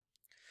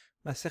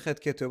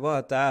Masechet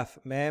Ketubot Daf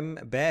Mem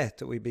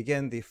Bet. We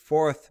begin the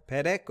fourth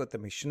perek with the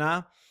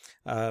Mishnah.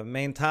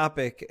 Main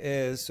topic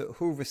is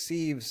who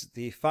receives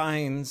the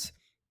fines.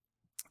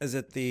 Is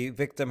it the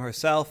victim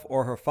herself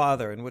or her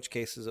father? In which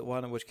case is it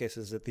one? In which case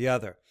is it the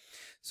other?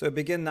 So we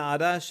begin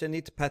Naada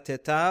Shenit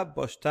Pateta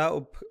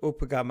Boshta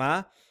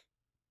Upgama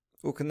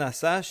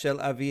Uknasa Shel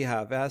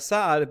Aviha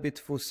Ve'asa'ar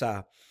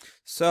Bitfusa.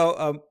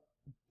 So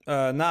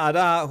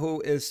Naada,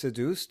 who is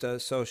seduced,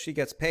 so she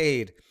gets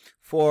paid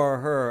for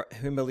her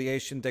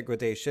humiliation,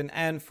 degradation,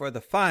 and for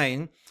the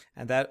fine,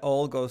 and that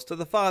all goes to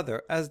the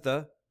father, as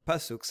the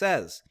pasuk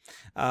says.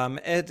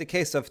 In the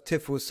case of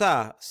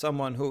tifusa,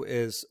 someone who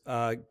is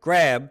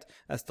grabbed,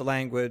 that's the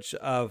language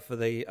of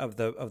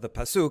the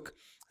pasuk.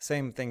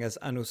 Same thing as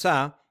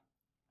anusa.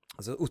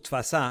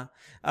 Utvasa.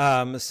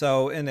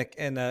 So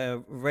in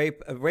a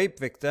rape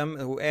victim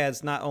who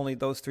adds not only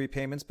those three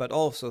payments but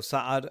also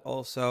sa'ad,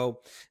 also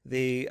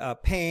the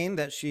pain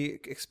that she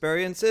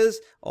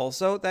experiences,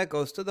 also that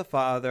goes to the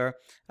father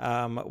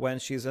when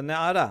she's a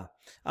na'ara.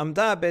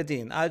 Amda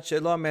bedin ad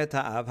shelo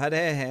meta'av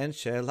harehen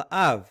shel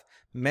av.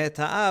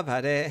 Meta'av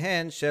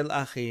harehen shel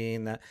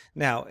achin.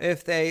 Now,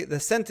 if the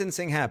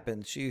sentencing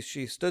happened, she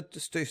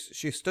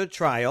stood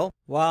trial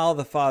while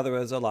the father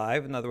is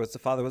alive. In other words, the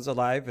father was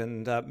alive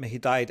and he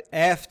died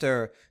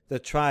after the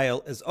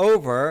trial is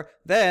over.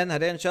 Then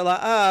harehen shel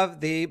av,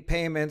 the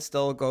payment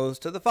still goes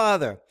to the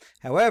father.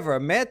 However,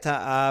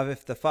 meta'av,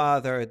 if the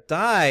father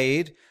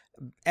died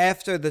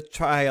after the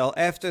trial,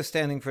 after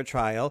standing for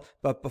trial,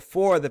 but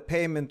before the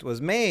payment was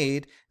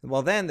made,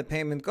 well, then the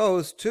payment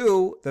goes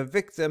to the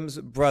victim's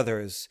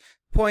brothers.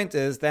 Point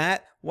is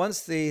that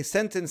once the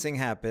sentencing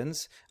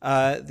happens,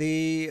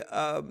 the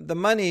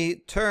money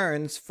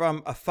turns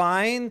from a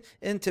fine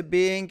into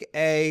being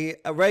a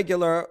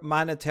regular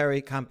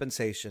monetary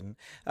compensation,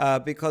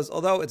 because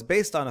although it's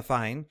based on a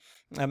fine,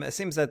 it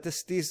seems that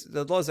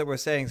the laws that we're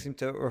saying seem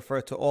to refer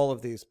to all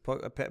of these,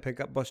 although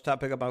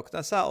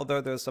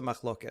there's some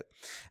machloket.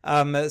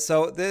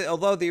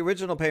 Although the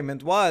original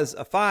payment was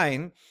a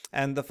fine,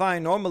 and the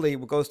fine normally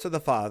goes to the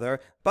father,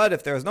 but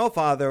if there's no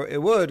father,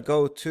 it would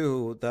go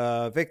to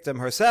the victim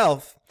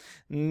herself.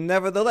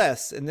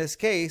 Nevertheless, in this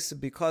case,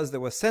 because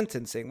there was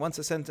sentencing, once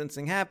the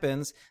sentencing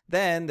happens,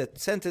 then the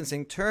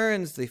sentencing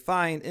turns the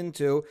fine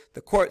into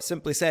the court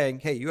simply saying,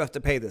 hey, you have to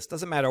pay this.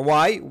 Doesn't matter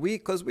why,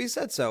 because we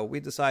said so. We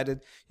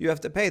decided you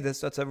have to pay this.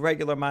 So it's a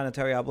regular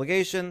monetary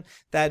obligation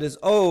that is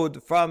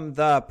owed from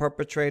the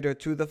perpetrator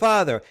to the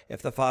father.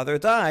 If the father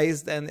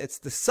dies, then it's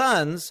the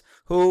sons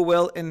who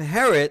will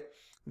inherit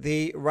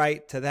the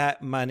right to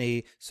that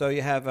money. So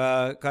you have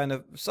a kind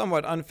of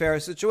somewhat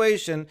unfair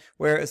situation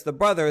where it's the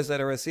brothers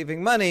that are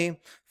receiving money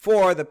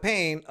for the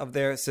pain of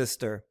their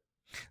sister.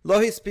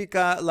 Lo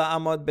hispika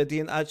la'amod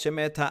bedin ad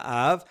shemet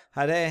ha'av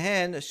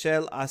harehen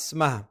shel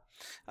asma.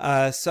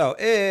 So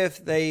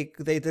if they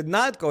did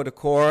not go to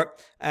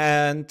court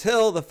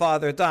until the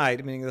father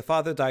died, meaning the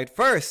father died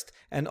first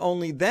and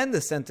only then the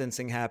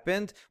sentencing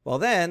happened, well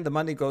then the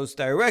money goes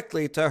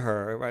directly to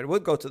her, right? It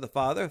would go to the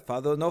father,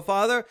 no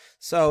father,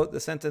 so the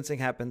sentencing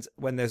happens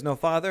when there's no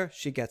father,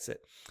 she gets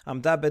it.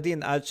 Amda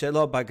bedin ad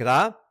shelo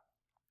bagra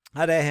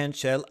harehen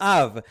shel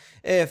av.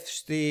 If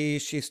she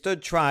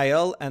stood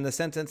trial and the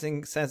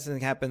sentencing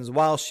happens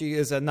while she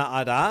is a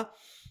na'ara,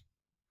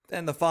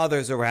 and the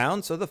father's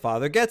around, so the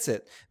father gets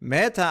it.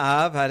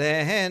 Meta'av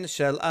harehen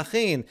shel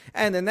achin.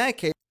 And in that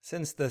case,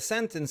 since the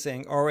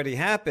sentencing already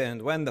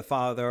happened when the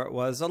father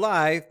was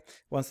alive,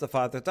 once the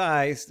father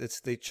dies, it's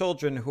the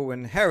children who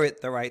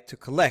inherit the right to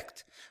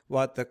collect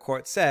what the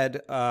court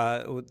said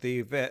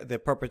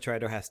the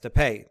perpetrator has to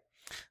pay.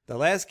 The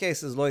last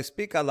case is lo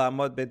ispika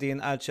la'amod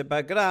bedin ad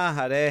shebagra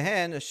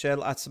harehen shel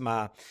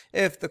atzma.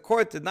 If the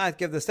court did not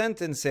give the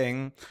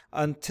sentencing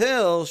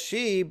until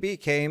she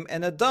became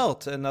an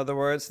adult, in other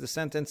words, the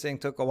sentencing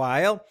took a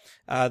while,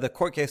 the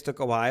court case took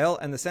a while,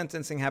 and the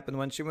sentencing happened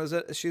when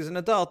she's an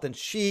adult, and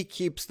she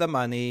keeps the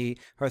money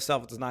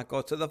herself. It does not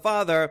go to the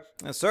father,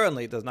 and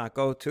certainly does not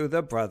go to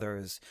the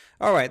brothers.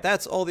 All right,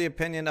 that's all the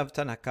opinion of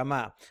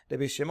Tanakama.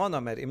 Rabbi Shimon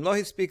omer, im lo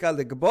hispika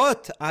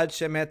ligbot ad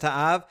shemet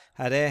ha'av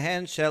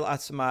harehen shel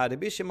atzma.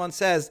 Rabbi Shimon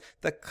says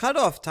the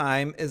cutoff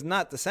time is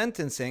not the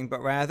sentencing,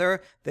 but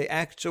rather the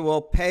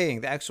actual paying,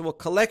 the actual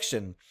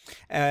collection.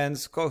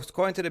 And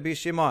according to Rabbi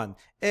Shimon,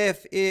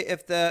 if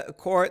the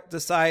court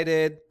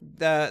decided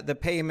the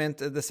payment,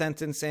 the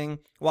sentencing,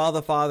 while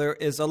the father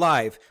is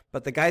alive,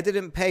 but the guy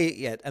didn't pay it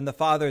yet, and the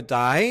father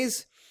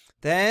dies,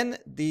 then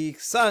the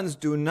sons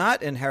do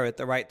not inherit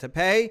the right to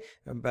pay,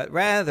 but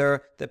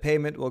rather the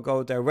payment will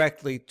go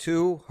directly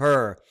to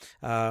her.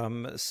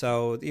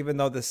 So even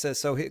though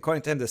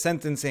according to him, the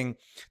sentencing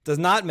does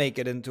not make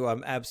it into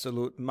an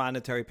absolute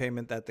monetary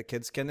payment that the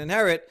kids can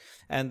inherit,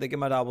 and the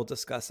Gemara will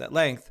discuss at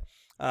length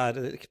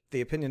the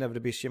opinion of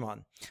Rabbi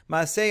Shimon.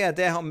 Ma'aseh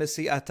yadeho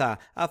mesi'ata,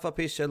 af al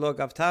pi shelo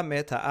gavta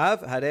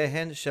meta'av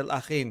harehen shel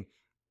achin.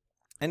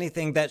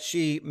 Anything that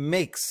she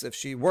makes, if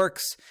she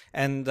works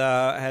and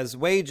has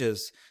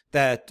wages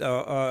that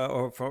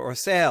or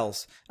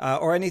sales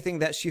or anything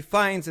that she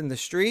finds in the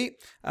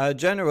street,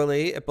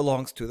 generally it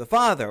belongs to the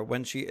father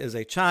when she is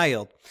a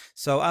child.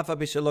 So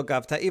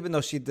even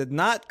though she did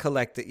not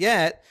collect it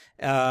yet,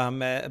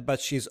 but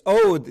she's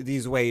owed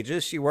these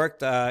wages. She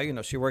worked,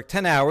 she worked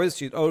 10 hours.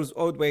 She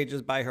owed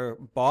wages by her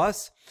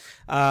boss.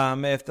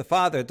 If the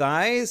father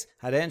dies,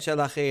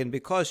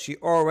 because she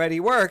already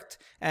worked,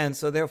 and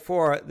so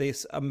therefore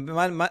this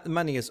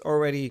money is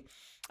already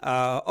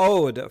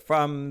owed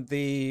from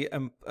the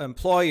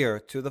employer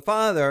to the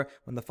father.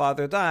 When the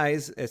father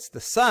dies, it's the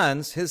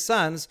sons, his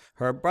sons,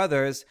 her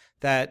brothers,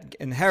 that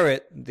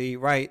inherit the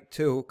right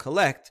to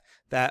collect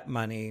that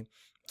money.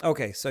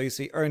 Okay, so you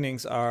see,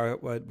 earnings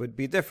would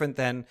be different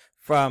than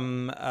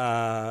from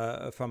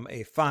a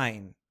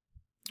fine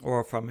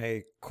or from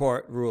a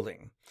court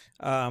ruling.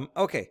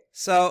 Okay,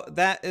 so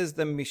that is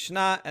the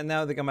Mishnah, and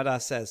now the Gemara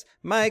says,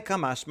 "Mai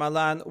kamash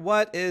malan."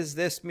 What is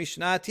this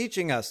Mishnah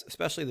teaching us,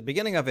 especially the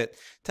beginning of it?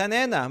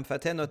 Tanena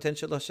mfaten noten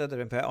shalosh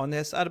shadarim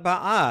ve'ones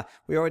arba'ah.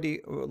 We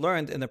already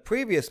learned in the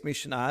previous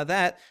Mishnah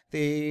that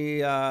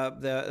the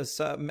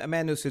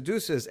man who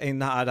seduces a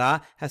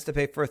na'ara has to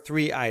pay for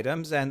 3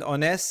 items, and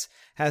ones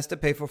has to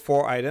pay for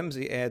 4 items.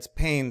 He adds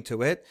pain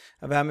to it.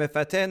 The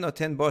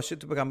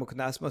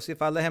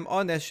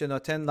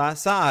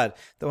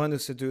one who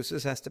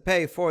seduces has to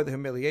pay for the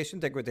humiliation,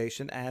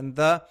 degradation, and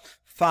the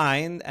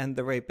fine, and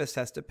the rapist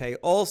has to pay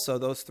also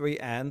those 3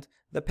 and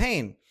the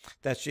pain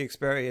that she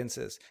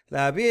experiences.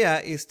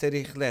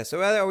 So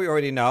rather, we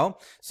already know.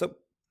 So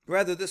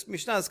rather, this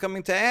Mishnah is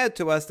coming to add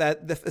to us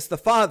that it's the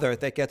father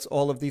that gets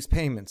all of these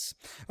payments.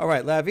 All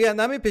right, isn't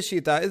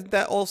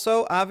that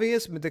also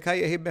obvious?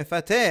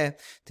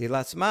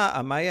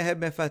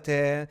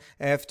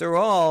 After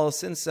all,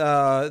 since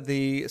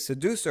the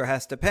seducer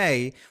has to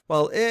pay,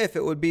 well, if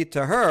it would be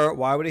to her,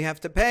 why would he have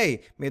to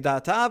pay?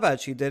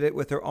 She did it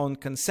with her own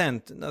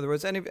consent. In other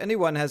words,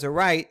 anyone has a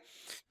right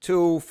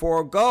to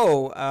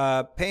forego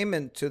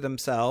payment to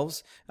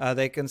themselves.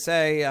 They can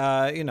say,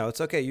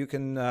 it's okay. You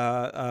can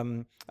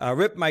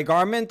rip my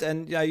garment,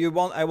 and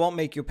I won't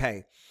make you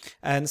pay.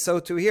 And so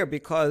to here,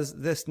 because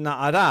this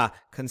na'ara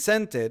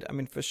consented, I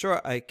mean, for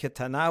sure, a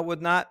ketana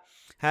would not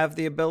have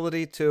the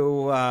ability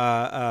to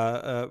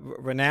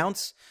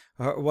renounce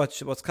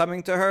what's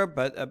coming to her,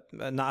 but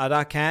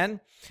na'ara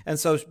can. And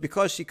so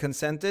because she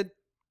consented,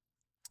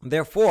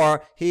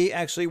 therefore, he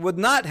actually would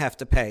not have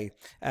to pay.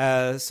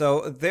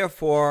 So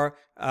therefore,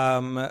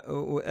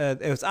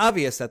 it was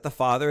obvious that the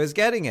father is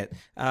getting it.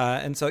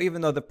 And so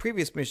even though the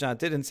previous Mishnah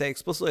didn't say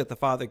explicitly that the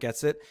father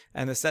gets it,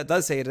 and the set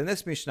does say it in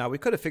this Mishnah, we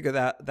could have figured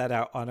that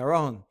out on our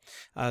own.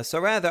 So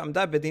rather,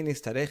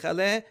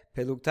 the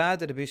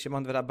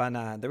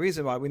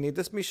reason why we need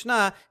this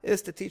Mishnah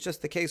is to teach us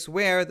the case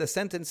where the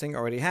sentencing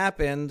already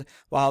happened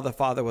while the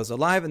father was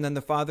alive, and then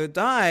the father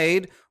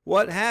died.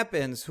 What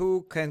happens?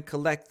 Who can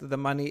collect the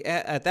money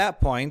at that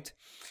point?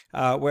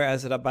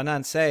 Whereas the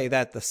Rabbanan say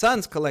that the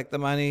sons collect the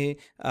money,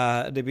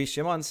 Rabbi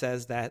Shimon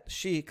says that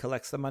she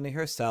collects the money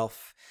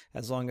herself,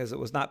 as long as it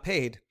was not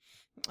paid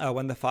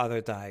when the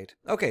father died.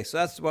 Okay, so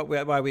that's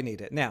why we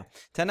need it. Now,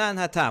 Tanan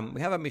Hatam,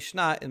 we have a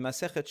Mishnah in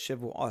Masechet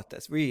Shavuot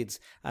that reads,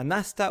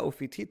 Anasta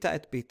ufitita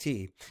et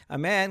biti. A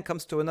man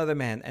comes to another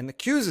man and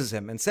accuses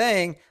him and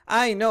saying,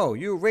 I know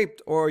you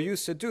raped or you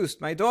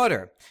seduced my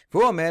daughter.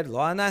 V'omer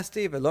lo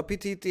anasti ve'lo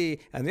pititi.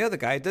 And the other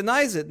guy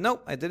denies it.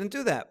 Nope, I didn't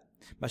do that.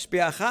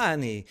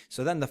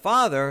 So then the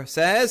father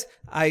says,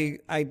 I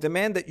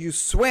demand that you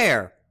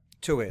swear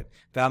to it.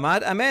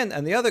 V'amad amen.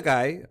 And the other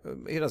guy,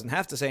 he doesn't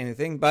have to say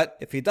anything, but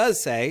if he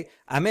does say,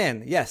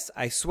 amen, yes,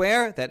 I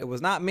swear that it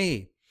was not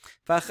me.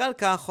 But it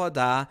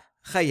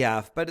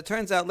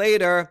turns out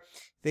later,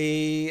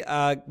 the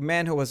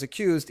man who was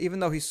accused, even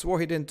though he swore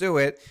he didn't do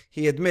it,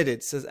 he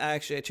admitted, says,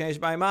 actually, I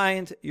changed my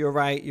mind. You're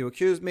right. You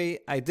accused me.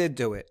 I did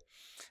do it.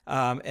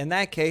 In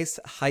that case,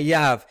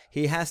 hayav,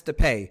 he has to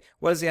pay.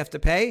 What does he have to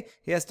pay?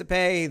 He has to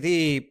pay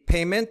the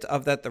payment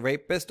of that the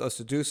rapist or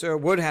seducer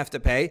would have to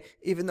pay,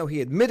 even though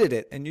he admitted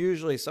it. And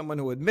usually someone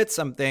who admits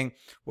something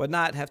would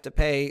not have to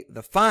pay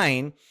the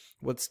fine,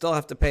 would still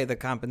have to pay the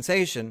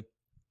compensation.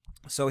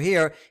 So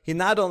here, he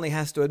not only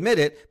has to admit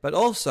it, but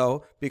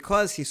also,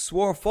 because he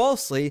swore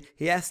falsely,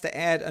 he has to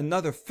add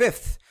another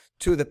 5th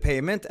to the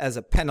payment as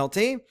a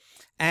penalty.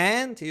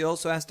 And he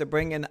also has to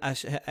bring in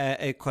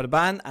a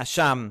korban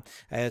asham.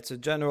 It's a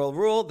general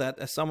rule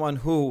that someone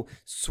who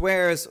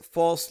swears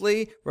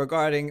falsely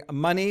regarding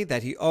money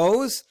that he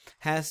owes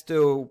has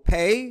to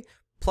pay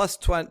plus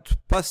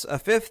a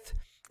 5th,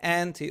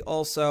 and he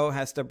also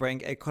has to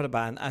bring a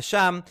korban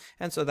asham,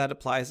 and so that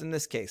applies in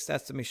this case.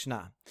 That's the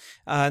Mishnah.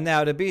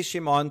 Now, Rabbi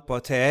Shimon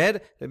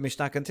poter. The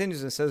Mishnah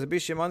continues and says, Rabbi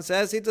Shimon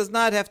says he does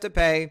not have to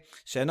pay.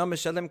 She'eno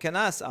mishalem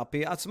kenas al pi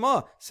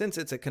atzmo. Since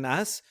it's a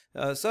kenas,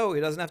 so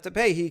he doesn't have to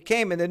pay. He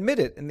came and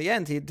admitted. In the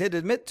end, he did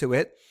admit to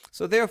it.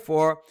 So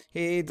therefore,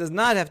 he does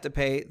not have to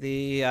pay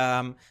the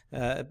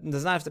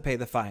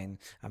fine.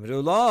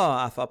 Amru lo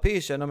afal pi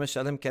she'eno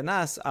mishalem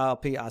kenas al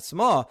pi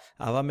atzmo,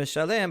 ava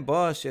mishalem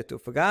bo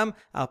shetufagam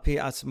al pi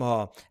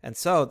atzmo. And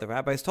so the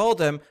rabbis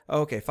told him,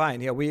 okay,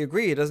 fine. Yeah, we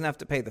agree. He doesn't have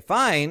to pay the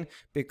fine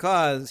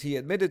because he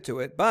admitted to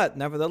it, but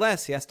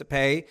nevertheless, he has to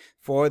pay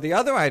for the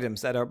other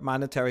items that are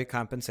monetary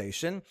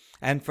compensation,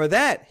 and for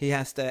that, he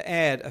has to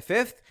add a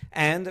fifth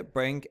and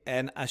bring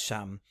an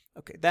asham.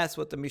 Okay, that's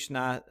what the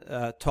Mishnah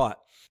taught.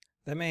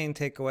 The main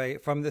takeaway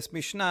from this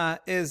Mishnah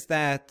is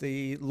that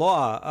the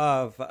law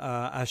of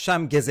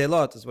Asham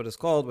Gezelot is what it's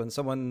called when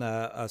someone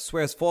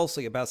swears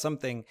falsely about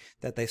something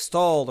that they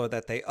stole or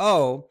that they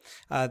owe.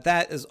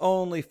 That is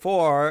only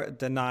for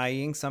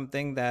denying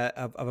something that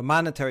of a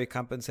monetary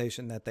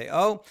compensation that they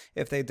owe.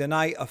 If they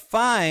deny a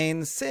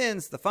fine,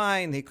 since the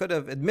fine, he could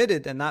have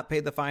admitted and not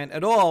paid the fine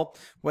at all.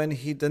 When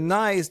he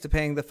denies to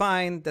paying the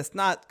fine, that's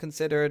not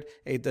considered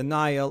a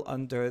denial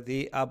under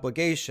the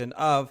obligation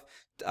of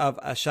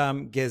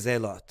Asham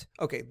Gezelot.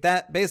 Okay,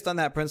 that based on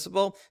that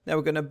principle, now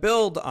we're going to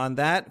build on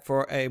that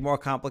for a more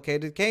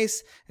complicated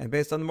case, and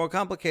based on the more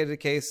complicated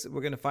case,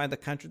 we're going to find a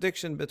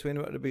contradiction between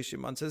what Rabbi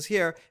Shimon says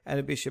here and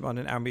Rabbi Shimon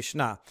in our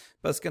Mishnah.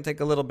 But it's going to take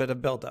a little bit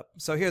of build-up.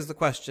 So here's the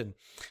question.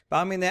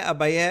 Ba'amine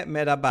Abaye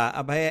me Rabba.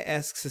 Abaye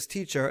asks his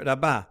teacher,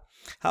 Rabba,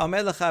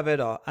 האומר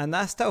לחברו,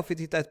 אנסת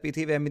ופיתית את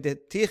ביתי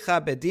והעמידתיך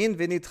בדין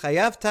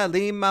ונתחייבת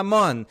לי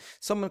ממון.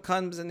 Someone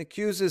comes and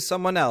accuses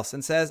someone else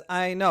and says,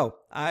 I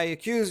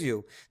accuse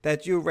you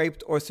that you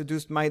raped or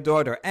seduced my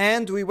daughter,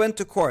 and we went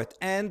to court,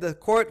 and the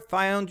court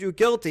found you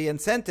guilty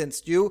and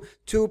sentenced you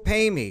to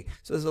pay me.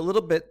 So it's a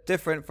little bit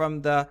different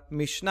from the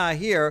Mishnah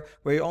here,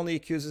 where he only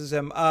accuses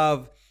him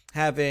of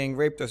having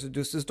raped or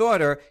seduced his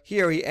daughter.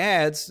 Here he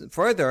adds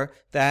further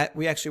that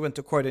we actually went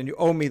to court and you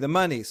owe me the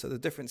money. So the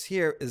difference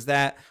here is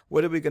that,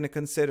 what are we going to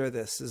consider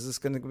this? Is this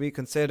going to be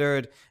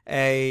considered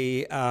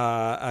a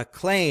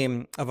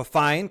claim of a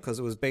fine because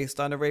it was based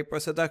on a rape or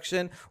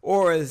seduction?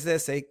 Or is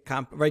this a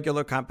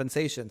regular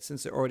compensation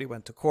since it already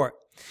went to court?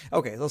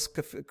 Okay, let's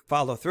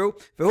follow through.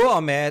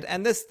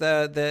 And this,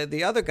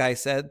 the other guy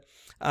said,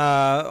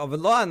 none of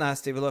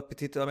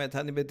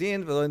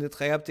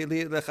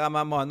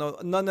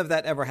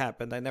that ever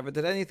happened. I never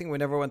did anything. We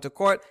never went to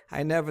court.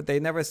 They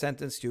never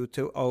sentenced you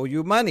to owe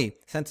you money.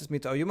 Sentenced me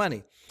to owe you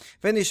money.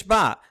 And he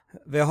swore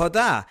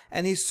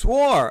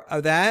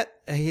that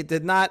he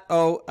did not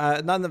owe,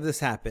 none of this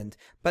happened.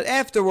 But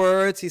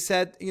afterwards he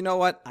said, you know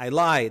what? I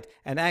lied.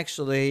 And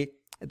actually,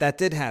 that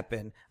did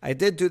happen. I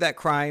did do that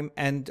crime,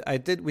 and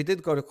we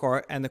did go to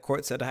court, and the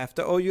court said I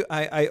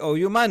owe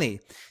you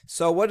money.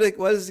 So what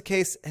is the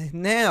case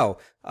now?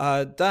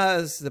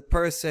 Does the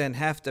person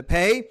have to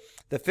pay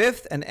the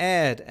fifth and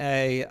add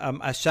a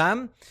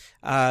asham?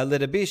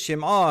 L'Rabbi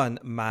Shimon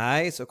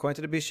mai. So according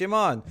to Rabbi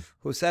Shimon,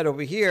 who said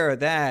over here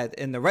that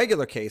in the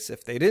regular case,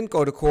 if they didn't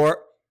go to court,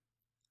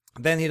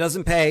 then he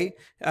doesn't pay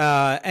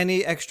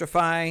any extra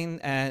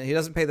fine, and he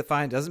doesn't pay the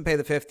fine, doesn't pay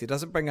the fifth, he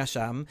doesn't bring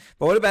Asham.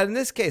 But what about in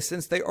this case,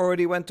 since they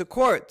already went to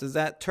court? Does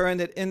that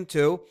turn it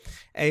into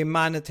a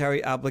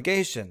monetary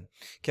obligation?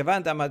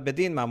 Since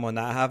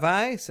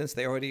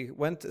they already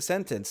went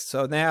sentenced,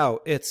 so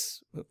now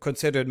it's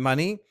considered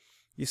money.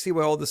 You see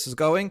where all this is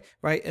going,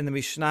 right? In the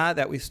Mishnah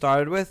that we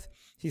started with,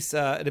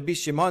 Rabbi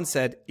Shimon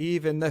said,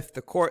 even if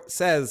the court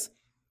says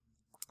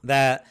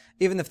that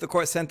even if the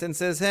court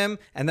sentences him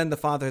and then the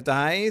father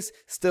dies,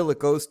 still it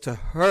goes to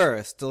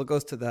her, still it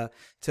goes to the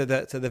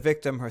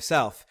victim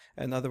herself.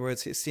 In other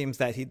words, it seems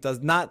that he does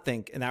not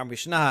think in our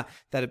Mishnah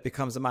that it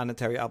becomes a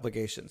monetary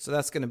obligation. So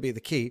that's going to be the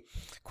key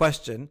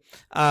question.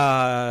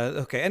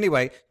 Okay,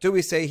 anyway, do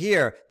we say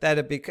here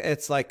that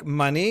it's like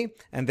money,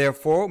 and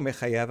therefore,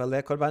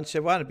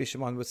 Rabbi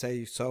Shimon would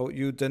say, so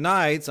you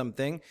denied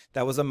something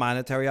that was a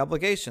monetary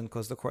obligation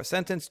because the court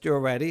sentenced you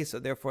already, so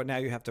therefore now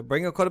you have to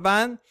bring a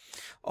korban.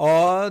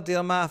 Or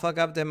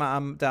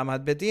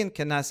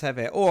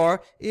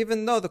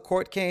even though the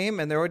court came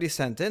and they're already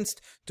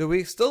sentenced, do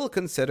we still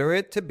consider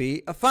it to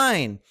be a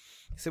fine?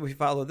 So if we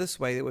follow this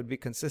way, it would be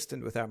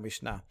consistent with our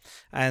Mishnah.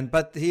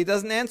 But he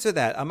doesn't answer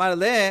that.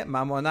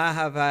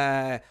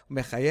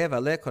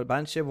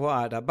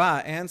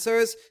 Rabba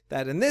answers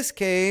that in this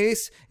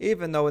case,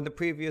 even though in the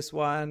previous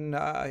one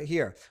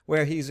here,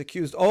 where he's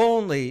accused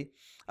only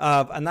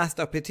of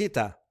anasta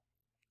petita,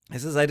 he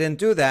says, I didn't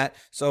do that,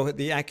 so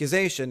the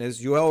accusation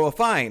is you owe a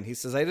fine. He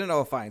says, I didn't owe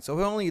a fine. So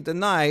he only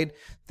denied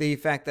the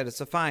fact that it's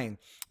a fine.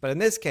 But in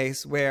this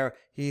case, where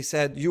he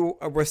said, you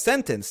were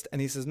sentenced, and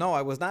he says, no,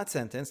 I was not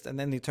sentenced, and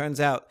then it turns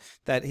out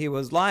that he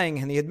was lying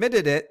and he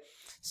admitted it,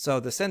 so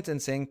the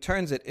sentencing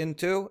turns it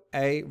into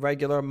a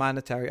regular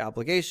monetary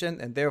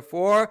obligation, and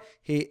therefore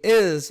he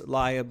is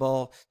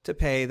liable to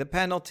pay the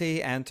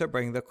penalty and to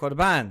bring the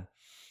korban.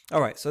 All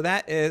right, so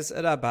that was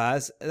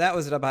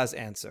Rabba's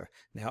answer.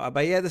 Now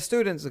Abaye, the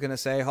student, is going to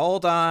say,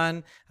 hold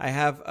on, I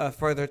have a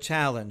further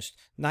challenge.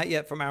 Not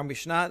yet from our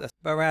Mishnah,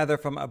 but rather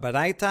from a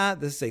Baraita.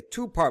 This is a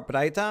two-part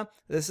Baraita.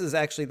 This is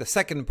actually the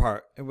second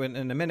part.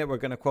 In a minute, we're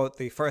going to quote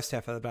the first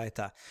half of the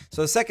Baraita.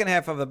 So the second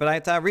half of the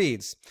Baraita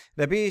reads,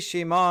 Rabbi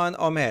Shimon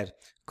Omer,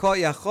 Ko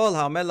yachol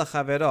ha'omer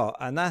l'chavero,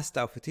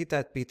 anasta ufitita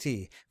et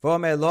piti,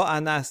 v'omer lo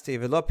anasti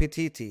v'lo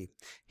pititi.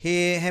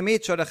 He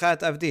hemit shorechat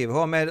avdi,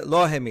 v'omer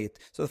lo hemit.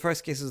 So the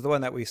first case is the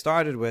one that we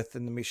started with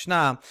in the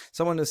Mishnah.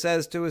 Someone who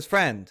says to his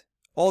friend,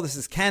 all this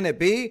is, can it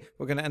be?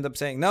 We're going to end up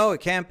saying, no,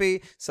 it can't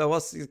be. So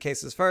what's the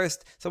cases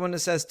first? Someone who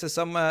says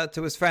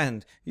to his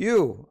friend,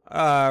 you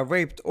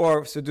raped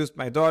or seduced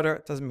my daughter.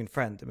 It doesn't mean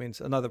friend. It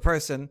means another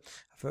person.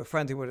 For a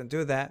friend, he wouldn't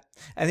do that.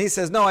 And he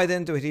says, no, I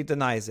didn't do it. He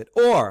denies it.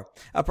 Or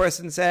a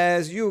person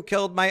says, you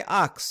killed my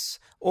ox.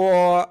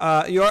 Or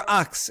your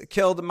ox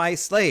killed my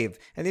slave.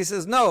 And he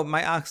says, no,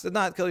 my ox did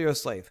not kill your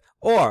slave.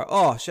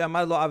 Or,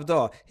 she'amar lo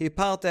avdo,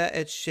 hiparta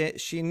et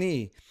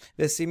shini,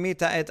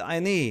 v'simita et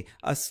ani.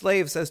 A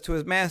slave says to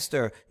his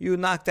master, you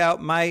knocked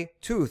out my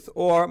tooth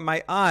or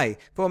my eye.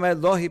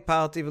 V'omer lo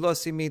hiparti v'lo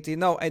simiti.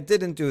 No, I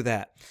didn't do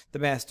that, the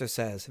master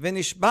says.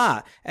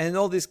 V'nishba. And in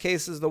all these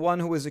cases, the one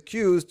who is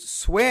accused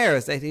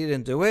swears that he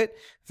didn't do it.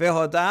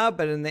 V'hoda,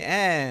 but in the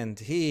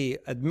end, he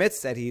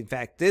admits that he in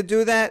fact did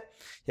do that.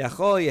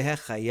 Yachol yeheh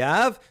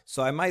chayav.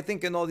 So I might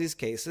think in all these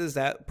cases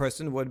that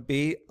person would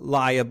be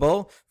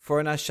liable for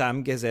an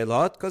asham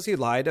gezelot because he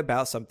lied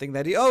about something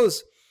that he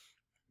owes.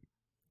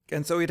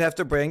 And so he'd have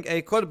to bring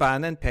a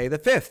korban and pay the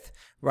fifth.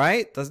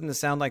 Right? Doesn't it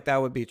sound like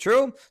that would be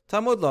true?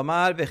 Tamud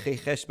lomar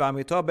v'chichesh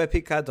b'amito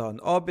bepikadon,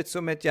 o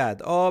b'tzumet yad,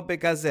 o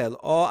begazel,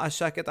 o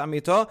ashaket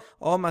amito,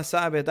 o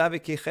masa abeda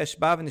v'chichesh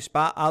ba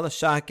v'nishba al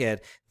shaker.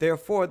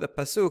 Therefore, the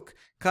pasuk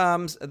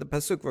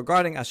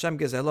regarding Asham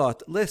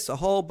Gezelot lists a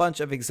whole bunch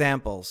of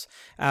examples.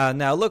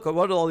 Now look at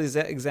what all these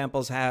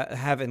examples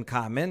have in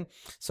common.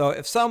 So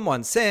if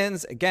someone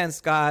sins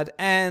against God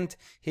and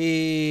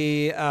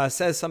he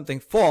says something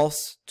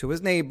false to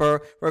his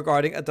neighbor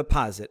regarding a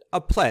deposit, a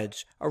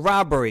pledge, a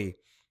robbery,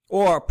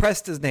 or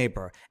oppressed his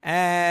neighbor,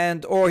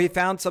 or he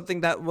found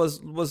something that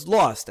was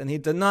lost and he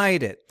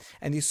denied it,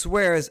 and he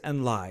swears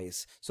and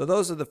lies. So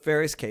those are the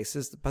various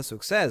cases the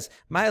pasuk says.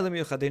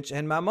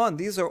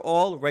 These are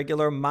all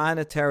regular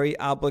monetary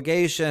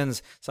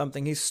obligations.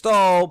 Something he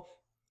stole,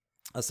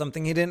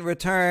 something he didn't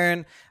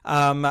return,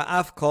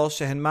 af kol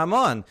shehen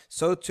mamon.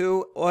 So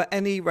too, or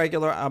any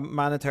regular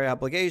monetary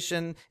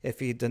obligation, if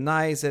he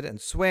denies it and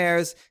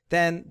swears,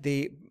 then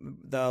the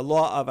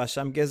law of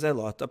Asham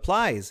Gezelot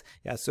applies.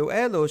 Yasu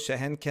elu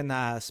shehen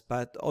kenas.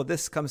 But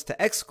this comes to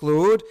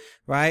exclude,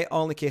 right?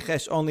 Only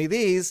kichesh, only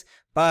these.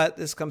 But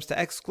this comes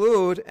to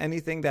exclude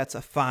anything that's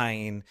a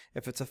fine.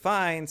 If it's a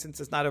fine, since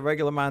it's not a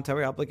regular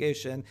monetary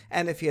obligation,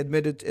 and if he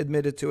admitted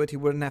to it, he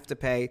wouldn't have to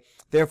pay.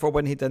 Therefore,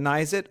 when he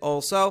denies it,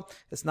 also,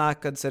 it's not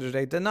considered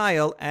a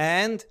denial,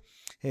 and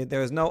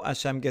there is no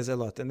Asham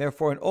Gezelot. And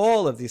therefore, in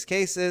all of these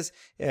cases,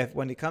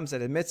 when he comes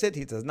and admits it,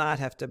 he does not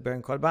have to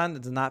bring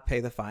korban, does not pay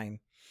the fine.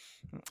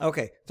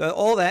 Okay, so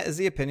all that is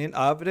the opinion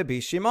of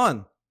Rabbi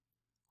Shimon.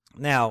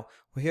 Now,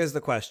 here's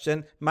the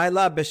question.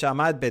 Ma'ila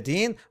b'shamad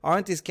bedin.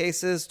 Aren't these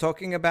cases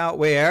talking about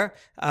where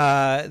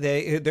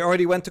they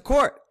already went to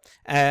court?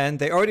 And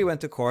they already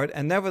went to court,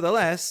 and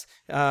nevertheless,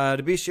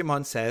 Rabbi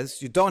Shimon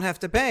says, you don't have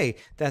to pay.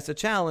 That's a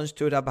challenge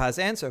to Rabba's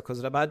answer,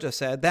 because Rabba just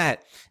said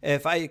that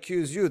if I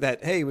accuse you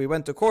that, hey, we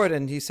went to court,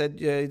 and he said,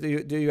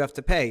 do you have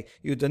to pay?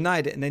 You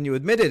denied it, and then you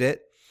admitted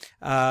it,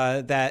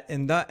 that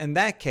in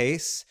that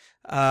case,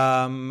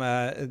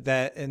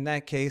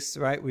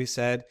 right, we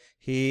said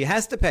he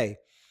has to pay.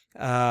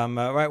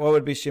 Right, what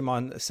would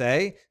Shimon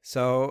say?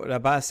 So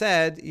Rabbah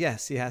said,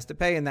 yes, he has to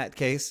pay in that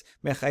case,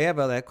 mechayev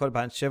ale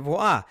korban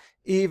shevuah,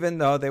 even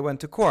though they went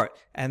to court.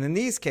 And in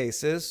these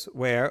cases,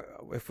 where,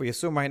 if we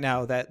assume right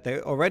now that they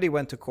already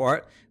went to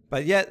court,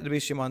 but yet Rabbi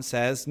Shimon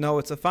says, no,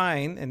 it's a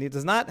fine, and he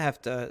does not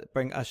have to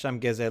bring Asham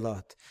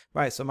Gezelot.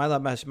 Right, so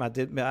Ma'ila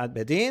b'shamad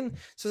bedin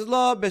says,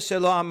 lo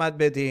b'shelo amad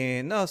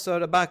bedin. No, so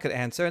Rabbah could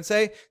answer and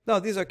say,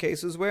 no, these are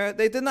cases where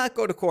they did not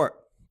go to court.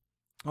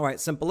 All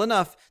right, simple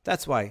enough.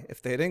 That's why.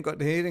 If he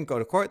didn't go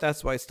to court,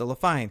 that's why it's still a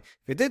fine.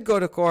 If he did go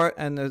to court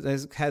and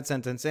had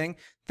sentencing,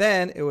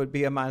 then it would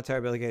be a monetary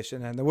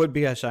obligation and there would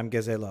be Asham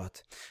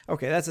Gezelot.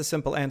 Okay, that's a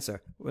simple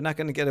answer. We're not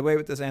going to get away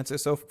with this answer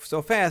so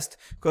fast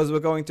because we're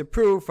going to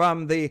prove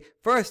from the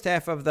first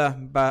half of the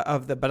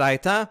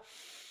Baraita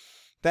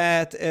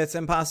that it's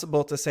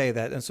impossible to say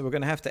that. And so we're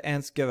going to have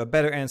to give a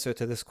better answer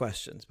to this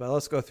question. But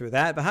let's go through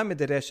that. The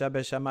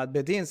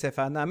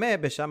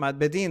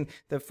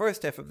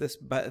first half of this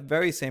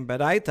very same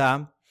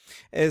Baraita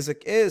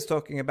is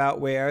talking about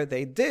where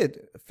they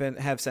did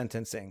have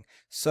sentencing.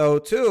 So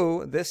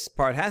too, this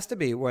part has to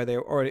be where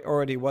there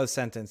already was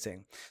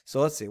sentencing.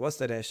 So let's see, what's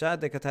the resha?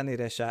 Dekatani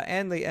resha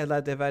en li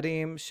ela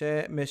devarim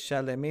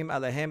shemishalemim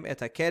alehem et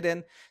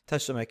hakeden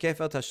tashlumei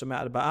kefel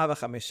tashlumei arba'a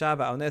v'chamisha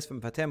v'ones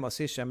v'mpatem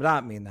mosi shem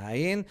ra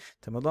minayin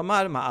tamud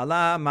lomar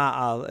ma'ala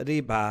ma'al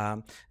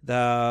riba.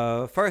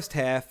 The first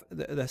half,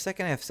 the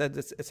second half said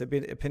it's a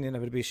opinion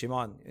of Rabbi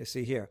Shimon. You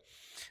see here.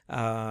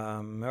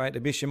 Right,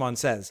 Rabbi Shimon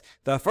says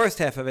the first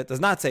half of it does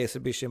not say it's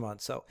Rabbi Shimon.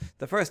 So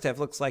the first half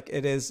looks like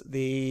it is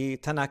the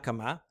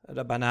Tanakama,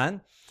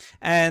 Rabbanan,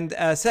 and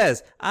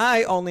says,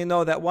 I only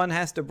know that one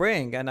has to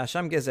bring an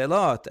Asham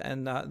Gezelot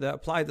and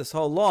apply this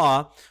whole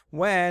law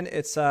when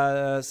it's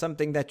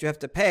something that you have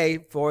to pay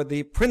for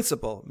the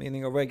principal,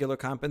 meaning a regular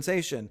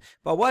compensation.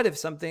 But what if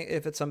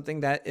it's something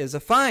that is a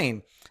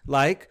fine,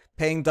 like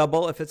paying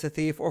double if it's a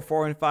thief, or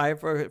 4 and 5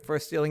 for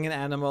stealing an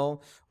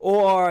animal,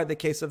 or the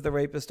case of the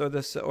rapist or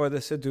the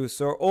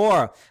seducer,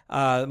 or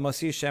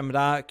Mosi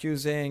Shemra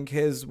accusing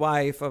his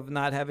wife of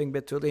not having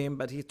betulim,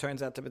 but he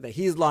turns out to be that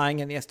he's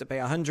lying and he has to pay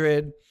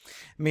 100.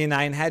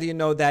 Minayin, how do you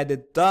know that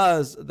it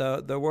does,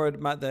 the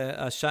word, the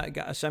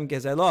Hashem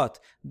Gezelot,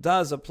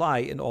 does apply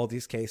in all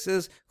these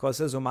cases? Because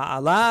it says,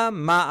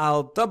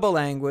 ma'al, double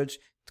language,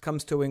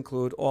 comes to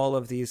include all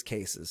of these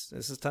cases.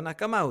 This is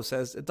Tanakama who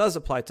says it does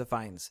apply to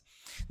fines.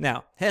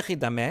 Now,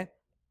 hechidame,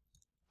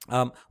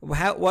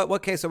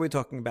 what case are we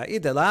talking about?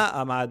 Idela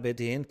amad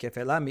bedin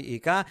kefela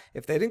miika.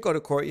 If they didn't go to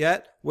court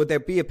yet, would there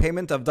be a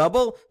payment of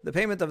double? The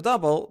payment of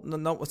double,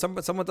 no,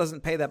 someone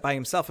doesn't pay that by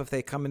himself. If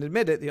they come and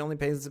admit it, he only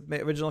pays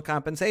the original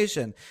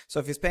compensation.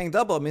 So if he's paying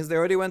double, it means they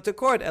already went to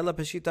court. Ela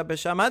peshita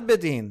beshamad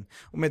bedin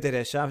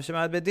umederesha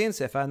beshamad bedin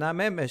sefana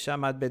mem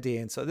beshamad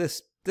bedin. So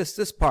this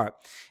part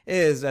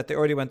is that they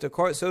already went to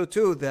court. So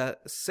too, the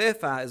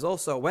sefa is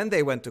also when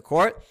they went to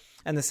court.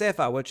 And the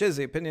sefa, which is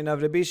the opinion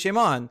of Rabbi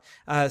Shimon,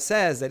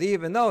 says that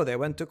even though they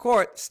went to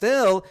court,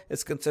 still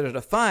it's considered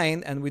a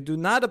fine, and we do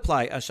not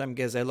apply Asham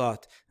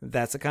Gezelot.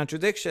 That's a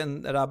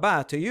contradiction,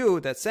 Rabbah, to you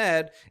that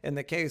said in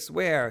the case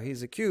where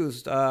he's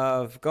accused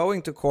of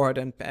going to court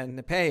and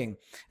paying,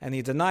 and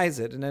he denies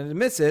it and then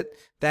admits it,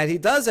 that he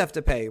does have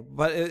to pay,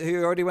 but he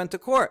already went to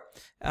court.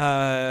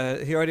 So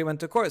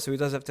he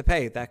does have to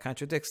pay. That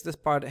contradicts this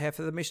part, half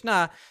of the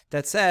Mishnah,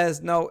 that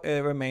says, no,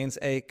 it remains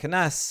a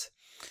knas.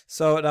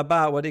 So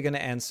Rabbah, what are you going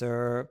to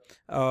answer?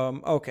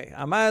 Okay.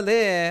 Amar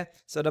le.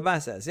 So Rabbah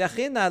says,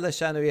 Yachina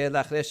l'shanu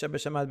yelach resha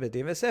b'shamad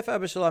bedin v'sefa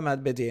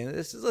b'shalamad bedin.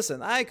 This is,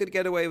 listen, I could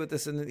get away with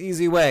this in an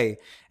easy way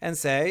and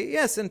say,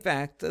 yes, in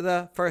fact,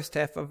 the first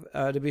half of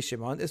Rabbi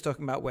Shimon is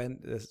talking about when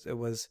it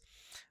was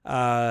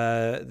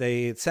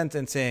the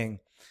sentencing.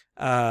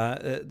 So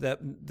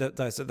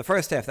the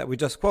first half that we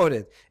just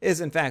quoted is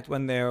in fact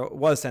when there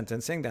was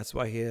sentencing. That's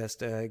why he has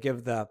to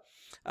give the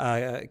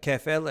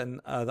kefel and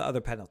the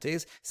other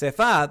penalties.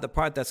 Sefa, the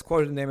part that's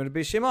quoted in the name of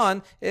Rabbi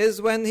Shimon,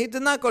 is when he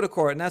did not go to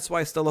court, and that's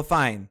why it's still a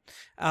fine.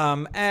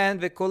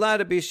 And Vikula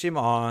Rabbi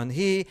Shimon,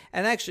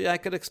 and actually I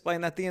could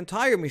explain that the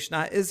entire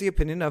Mishnah is the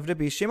opinion of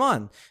Rabbi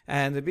Shimon.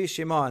 And Rabbi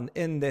Shimon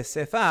in the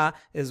Sefa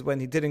is when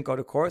he didn't go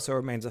to court, so it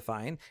remains a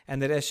fine. And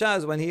the Resha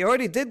is when he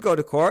already did go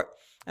to court,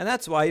 and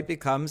that's why it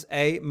becomes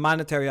a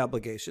monetary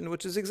obligation,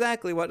 which is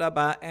exactly what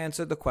Rabbah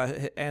answered the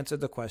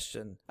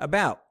question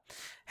about.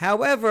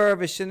 However,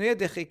 but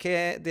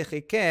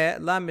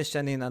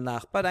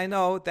I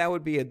know that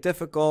would be a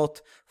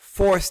difficult,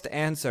 forced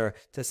answer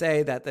to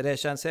say that the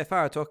Resha and Sefa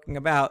are talking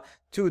about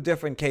two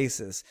different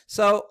cases.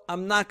 So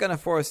I'm not going to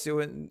force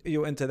you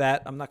into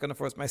that. I'm not going to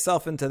force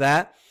myself into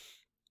that.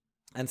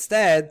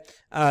 Instead,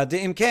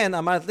 de'imken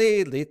amad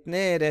li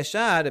litne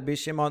resha Rabbi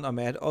Shimon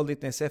omer or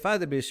litne sefa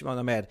Rabbi Shimon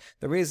omer.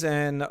 The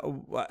reason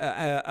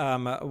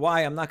why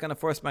I'm not going to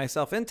force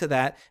myself into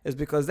that is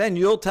because then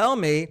you'll tell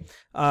me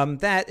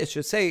that it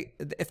should say,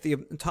 if the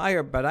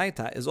entire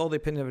baraita is all the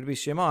opinion of Rabbi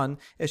Shimon,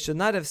 it should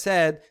not have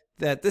said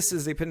that this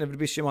is the opinion of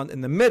Rabbi Shimon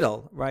in the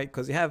middle, right?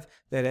 Because you have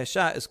the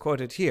Resha is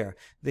quoted here.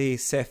 The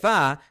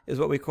Sefa is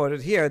what we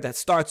quoted here that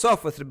starts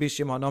off with Rabbi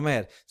Shimon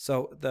Omer.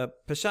 So the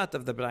Peshat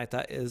of the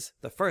Braita is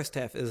the first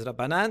half is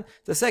Rabbanan,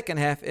 the second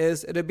half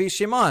is Rabbi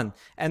Shimon,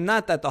 and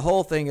not that the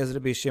whole thing is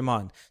Rabbi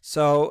Shimon.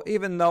 So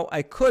even though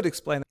I could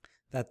explain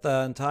that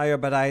the entire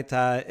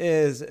Baraita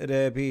is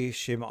Rabbi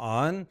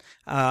Shimon,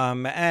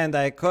 and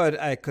I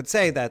could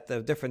say that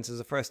the difference is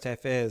the first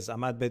half is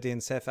Amad Bedin,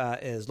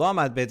 Sefa is Lo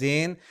Amad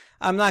Bedin.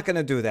 I'm not going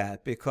to do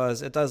that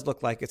because it does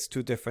look like it's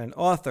two different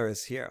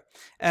authors here.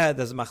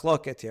 There's a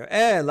machloket here.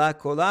 La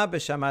kula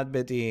b'shamad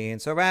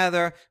bedin. So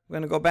rather, we're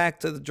going to go back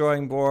to the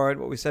drawing board,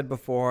 what we said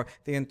before.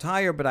 The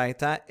entire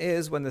Braita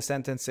is when the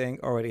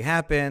sentencing already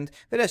happened.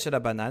 V'resh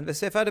Rabbanan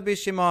v'sefa Rabbi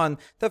Shimon.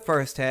 The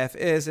first half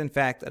is in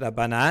fact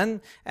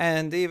Rabbanan,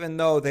 and even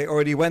though they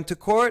already went to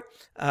court,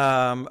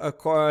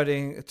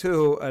 according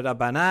to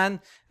Rabbanan,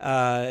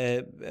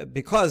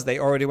 because they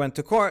already went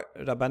to court,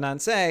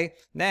 Rabbanan say,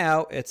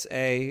 now it's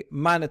a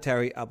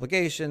monetary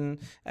obligation,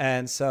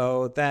 and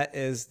so that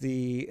is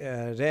the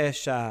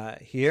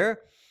Resha here.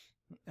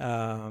 The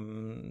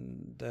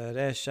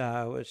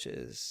Resha, which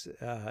is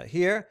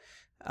here.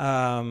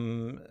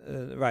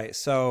 Right,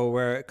 so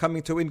we're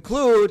coming to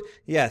include,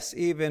 yes,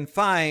 even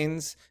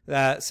fines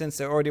that since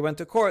they already went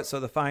to court, so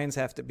the fines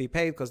have to be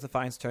paid because the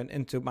fines turn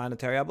into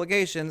monetary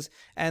obligations,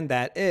 and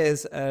that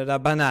is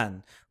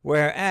Rabbanan.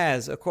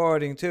 Whereas,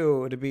 according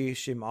to Rabbi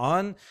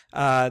Shimon,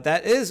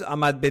 that is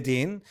Amad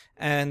Bedin,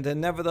 and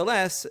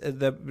nevertheless,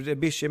 the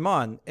Rabbi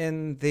Shimon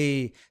in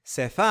the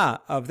Sefa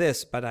of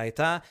this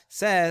Baraita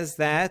says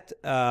that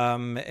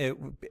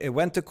it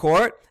went to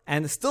court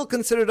and is still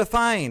considered a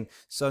fine.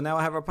 So now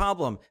I have a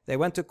problem. They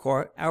went to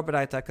court, our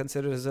Baraita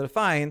considers it a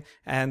fine,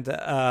 and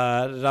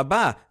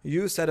Rabbah,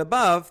 you said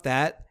above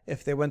that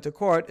if they went to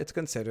court, it's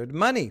considered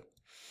money.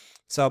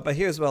 So, but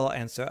here's what I'll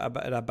answer.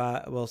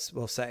 Rabba will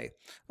say,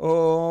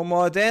 "O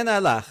moden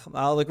alach,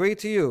 I'll agree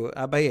to you,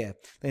 Abaye.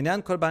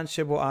 Le'inyan korban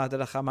shibu'ah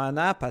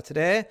derachamana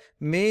patre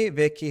mi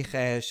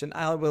vekichesh." And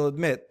I will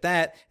admit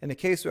that in the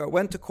case where it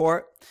went to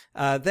court,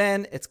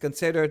 then it's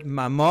considered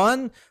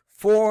mammon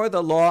for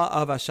the law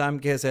of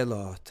Hasham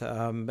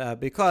Gezelot,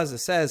 because it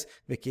says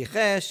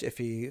Vikichesh, if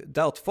he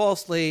dealt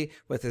falsely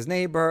with his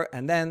neighbor,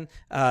 and then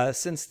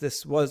since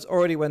this was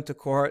already went to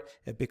court,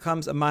 it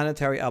becomes a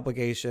monetary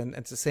obligation.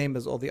 It's the same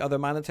as all the other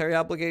monetary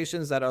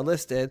obligations that are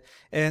listed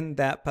in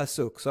that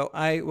pasuk. So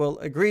I will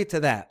agree to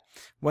that.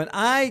 When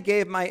I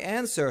gave my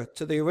answer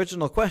to the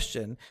original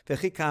question,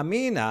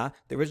 Vechikamina,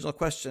 the original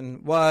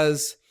question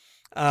was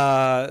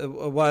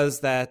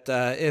that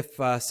if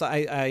so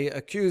I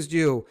accused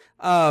you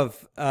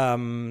of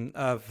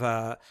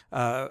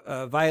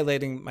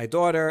violating my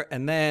daughter,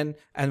 and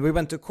we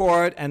went to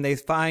court, and they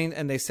fined,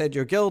 and they said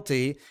you're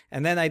guilty,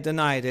 and then I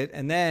denied it,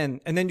 and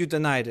then you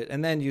denied it,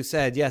 and then you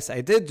said yes,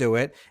 I did do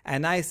it,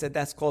 and I said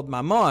that's called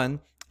mammon.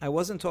 I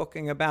wasn't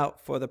talking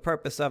about for the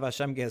purpose of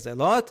Hasham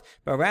Gezelot,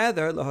 but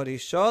rather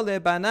Lohorisho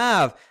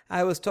lebanav.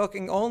 I was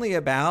talking only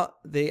about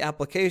the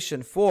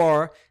application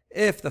for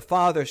if the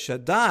father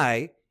should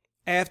die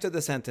after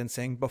the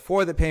sentencing,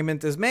 before the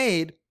payment is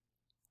made,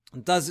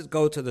 does it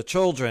go to the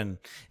children?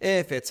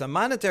 If it's a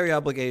monetary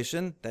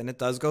obligation, then it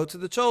does go to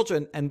the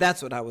children. And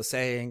that's what I was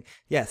saying.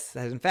 Yes,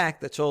 that in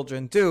fact the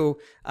children do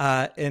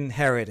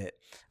inherit it.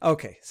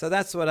 Okay, so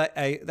that's what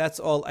that's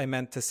all I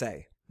meant to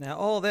say. Now,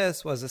 all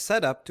this was a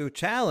setup to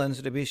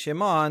challenge Rabbi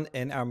Shimon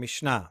in our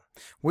Mishnah.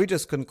 We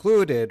just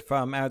concluded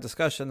from our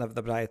discussion of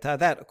the Braita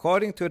that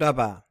according to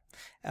Rabbah,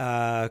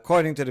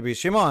 according to Rabbi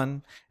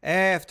Shimon,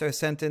 after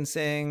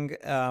sentencing,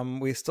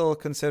 we still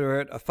consider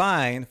it a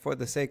fine for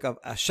the sake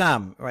of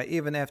Asham, right?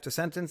 Even after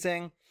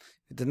sentencing,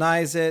 he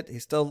denies it, he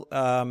still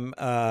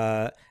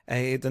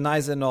he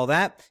denies it and all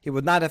that. He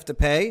would not have to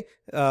pay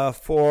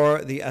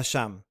for the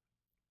Asham.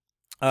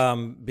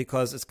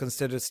 Because it's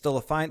considered still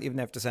a fine even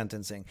after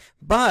sentencing.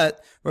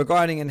 But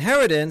regarding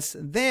inheritance,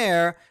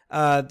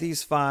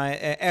 these fine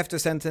after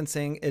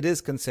sentencing, it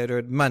is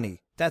considered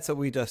money. That's what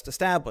we just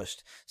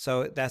established.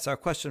 So that's our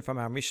question from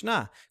our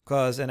Mishnah.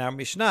 Because in our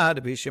Mishnah,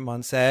 Rabbi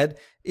Shimon said,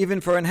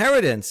 even for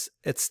inheritance,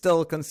 it's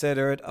still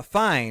considered a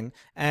fine,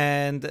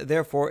 and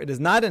therefore it is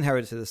not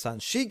inherited to the son.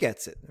 She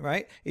gets it,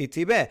 right? If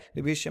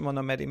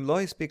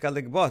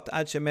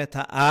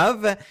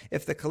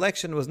the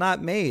collection was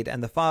not made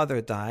and the father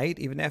died,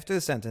 even after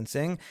the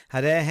sentencing,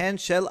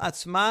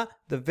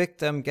 the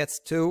victim gets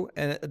to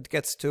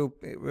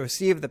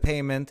receive the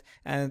payment,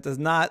 and it does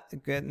not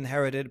get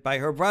inherited by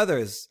her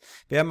brothers.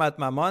 But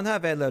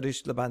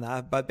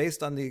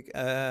based on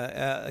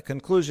the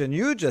conclusion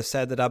you just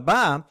said,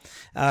 Rabbah,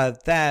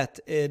 that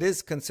it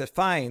is considered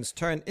fines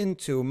turn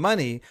into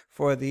money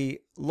for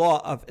the law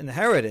of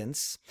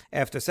inheritance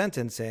after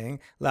sentencing.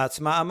 Why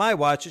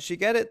should she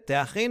get it?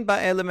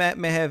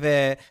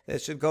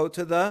 It should go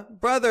to the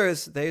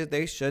brothers.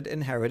 They should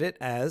inherit it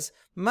as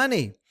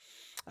money.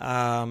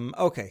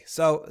 Okay,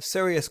 so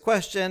serious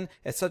question.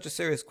 It's such a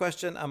serious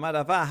question. Amar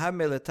Rava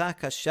hamilita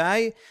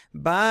kashai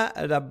ba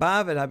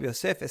Rabba veRab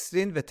Yosef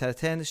esrin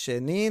v'tarten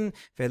shenin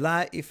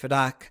vela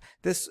ifrak.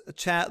 This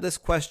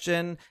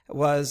question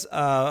was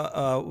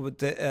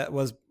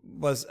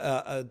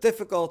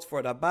difficult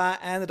for Rabbah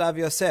and Rav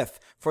Yosef.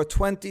 For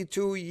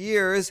 22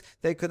 years,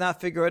 they could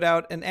not figure it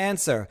out an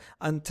answer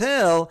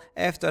until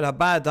after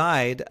Rabbah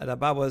died.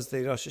 Rabbah was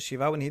the Rosh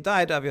Hashiva. When he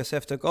died, Rav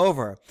Yosef took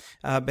over.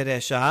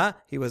 Beresha,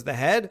 he was the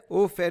head,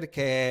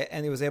 uferke,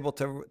 and he was able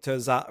to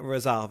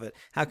resolve it.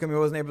 How come he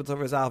wasn't able to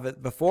resolve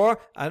it before?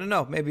 I don't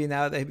know. Maybe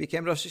now that he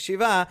became Rosh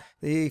Hashiva,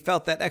 he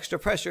felt that extra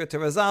pressure to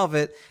resolve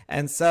it,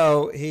 and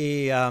so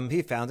he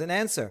found an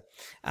answer.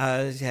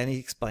 And he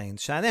explained,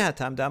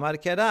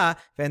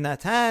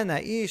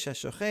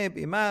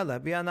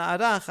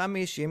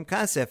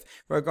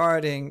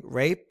 regarding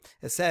rape,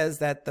 it says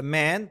that the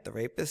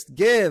rapist,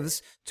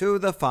 gives to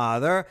the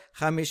father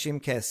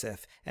chamishim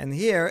kesef. And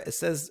here it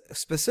says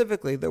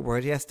specifically the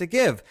word he has to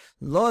give.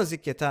 Lo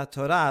ziketa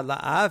Torah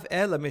la'av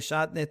ela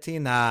mishat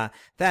netina.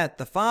 That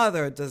the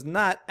father does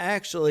not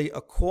actually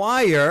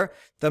acquire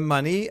the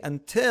money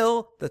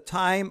until the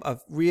time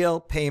of real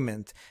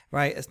payment.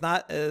 Right? It's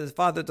not, the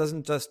father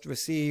doesn't just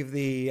receive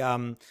the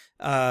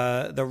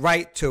the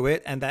right to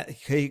it, and that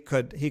he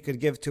could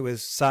give to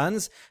his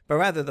sons, but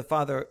rather the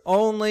father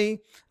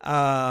only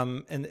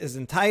and is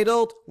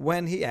entitled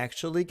when he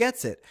actually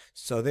gets it.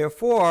 So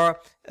therefore,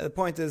 the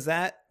point is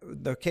that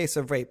the case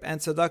of rape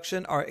and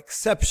seduction are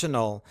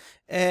exceptional,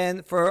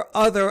 and for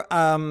other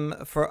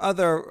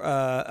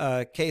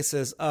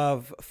cases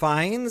of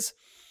fines.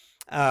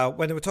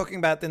 When we're talking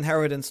about the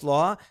inheritance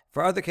law,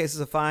 for other cases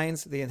of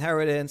fines, the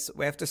inheritance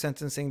after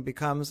sentencing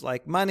becomes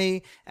like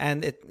money,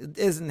 and it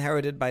is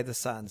inherited by the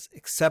sons,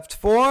 except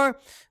for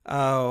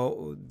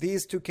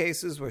these two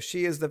cases where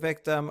she is the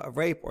victim of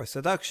rape or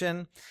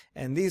seduction.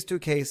 In these two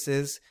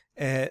cases,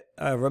 it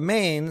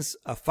remains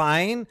a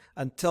fine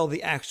until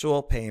the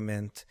actual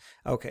payment.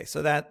 Okay,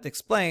 so that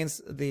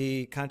explains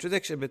the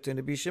contradiction between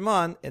Rabbi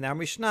Shimon in our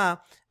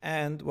Mishnah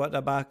and what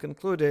Rabba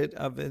concluded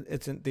of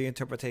the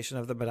interpretation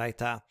of the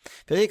Baraita.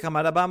 When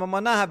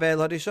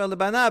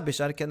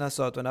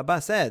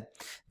Rabba said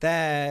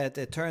that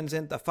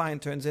the fine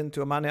turns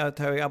into a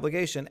monetary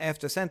obligation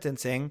after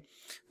sentencing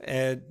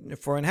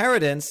for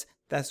inheritance,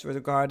 that's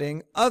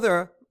regarding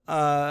other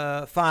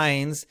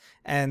fines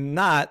and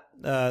not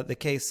the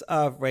case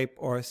of rape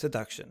or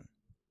seduction.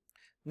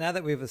 Now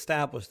that we've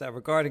established that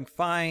regarding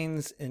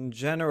fines in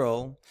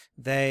general,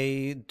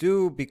 they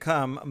do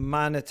become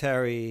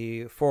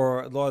monetary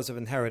for laws of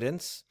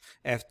inheritance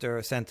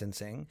after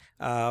sentencing,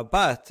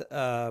 but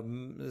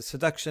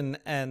seduction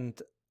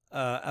and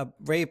the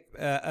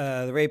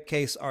rape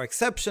case are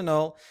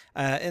exceptional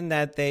in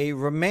that they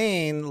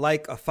remain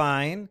like a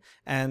fine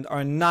and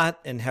are not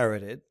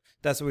inherited.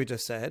 That's what we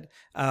just said.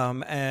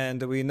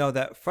 And we know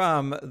that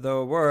from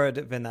the word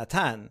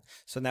venatan.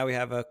 So now we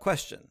have a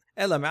question.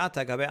 If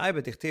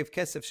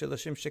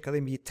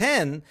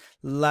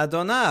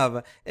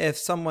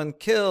someone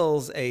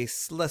kills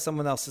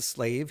someone else's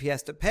slave, he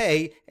has to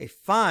pay a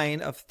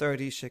fine of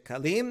 30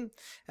 shekalim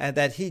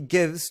that he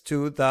gives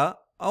to the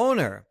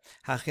owner.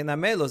 So since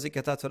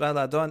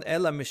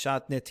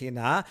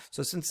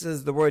it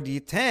says the word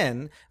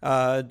yiten,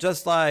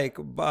 just like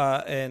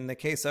in the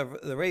case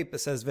of the rape, it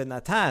says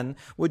venatan,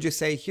 would you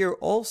say here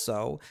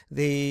also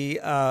the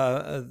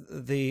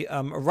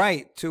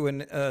right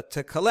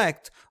to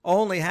collect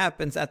only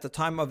happens at the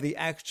time of the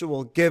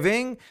actual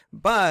giving,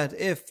 but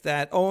if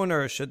that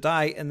owner should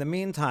die in the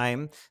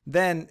meantime,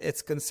 then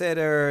it's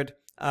considered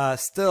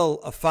still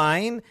a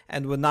fine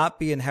and would not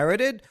be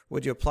inherited?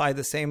 Would you apply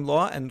the same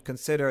law and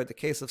consider the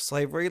case of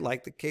slavery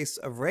like the case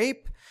of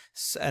rape?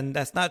 And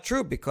that's not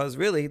true, because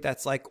really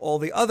that's like all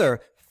the other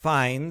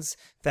fines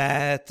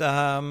that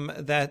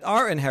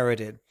are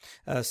inherited.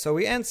 So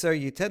we answer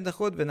yiten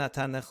nechud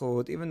v'natan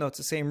nechud. Even though it's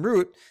the same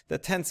root, the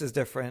tense is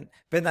different.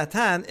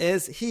 V'natan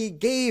is he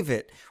gave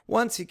it.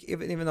 Once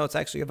even though it's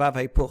actually a vav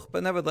hipuch,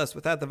 but nevertheless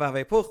without the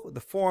vav hipuch, the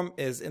form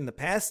is in the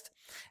past.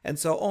 And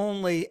so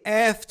only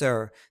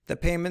after the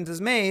payment is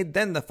made,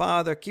 then the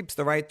father keeps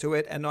the right to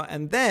it,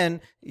 and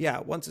then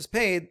once it's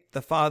paid,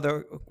 the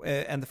father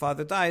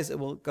dies, it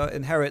will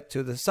inherit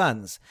to the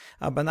sons,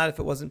 but not if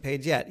it wasn't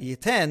paid yet.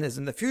 Yiten is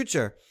in the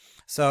future.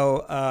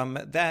 So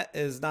that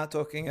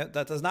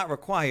does not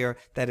require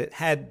that it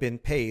had been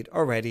paid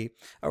already.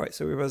 All right,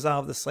 so we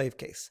resolve the slave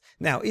case.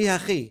 Now,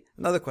 ihachi,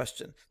 another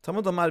question.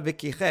 Talmud Omar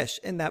v'kichesh,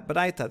 in that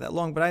Baraita, that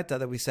long Baraita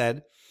that we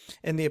said,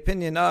 in the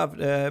opinion of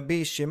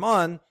Rabbi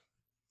Shimon,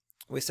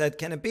 we said,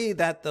 can it be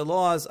that the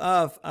laws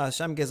of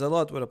Sham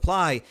Gezalot would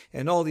apply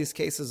in all these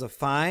cases of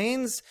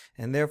fines?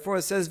 And therefore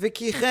it says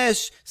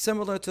Vikichesh,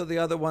 similar to the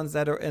other ones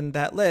that are in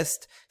that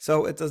list.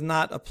 So it does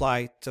not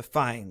apply to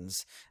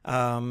fines.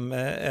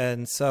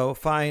 And so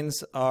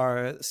fines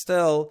are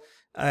still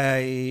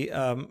Hashem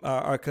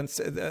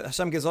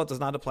Gezalot does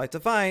not apply to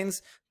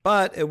fines,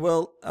 but it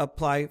will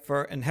apply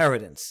for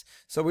inheritance.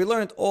 So we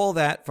learned all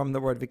that from the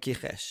word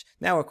vikichesh.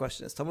 Now our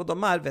question is, Talmud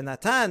Omar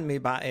v'natan mi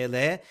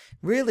ba'eleh.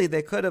 Really,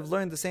 they could have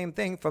learned the same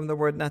thing from the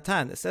word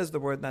natan. It says the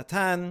word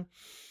natan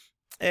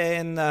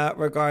in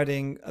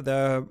regarding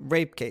the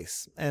rape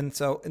case, and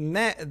so in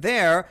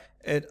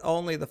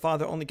the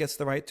father only gets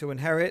the right to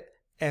inherit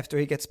after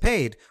he gets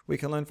paid. We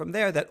can learn from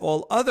there that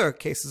all other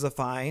cases of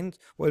fines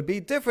would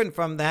be different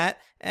from that,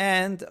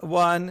 and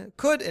one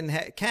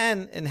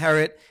can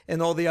inherit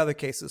in all the other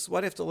cases.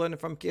 What if to learn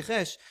it from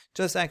kichesh?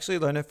 Just actually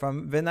learn it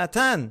from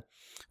vinatan.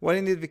 What do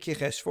you need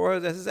vikichesh for?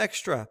 This is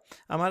extra.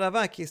 Amar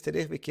Rava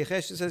kisterich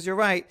vikichesh. He says you're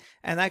right,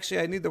 and actually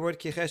I need the word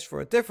kichesh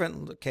for a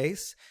different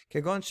case.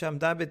 Kegon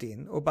shamda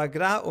bedin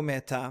ubagra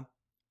umeta.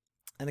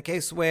 In a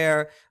case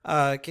where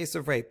case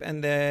of rape,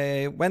 and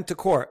they went to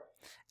court.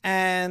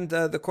 And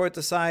the court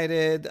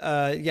decided,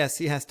 yes,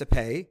 he has to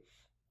pay.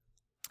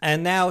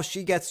 And now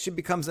she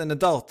becomes an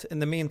adult in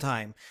the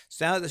meantime.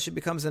 So now that she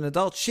becomes an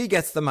adult, she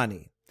gets the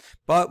money.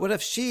 But what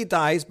if she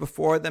dies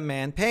before the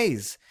man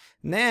pays?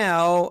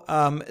 Now,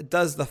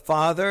 does the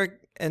father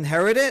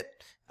inherit it?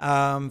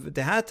 Yes,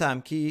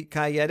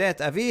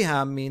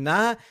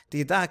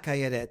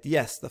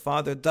 the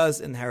father does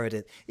inherit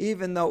it,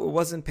 even though it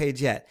wasn't paid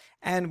yet.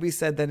 And we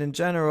said that in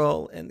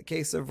general, in the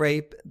case of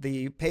rape,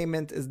 the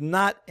payment is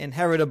not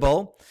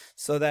inheritable,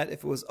 so that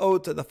if it was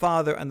owed to the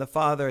father and the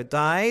father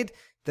died,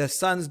 the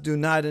sons do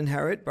not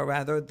inherit, but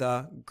rather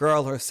the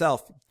girl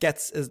herself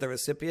is the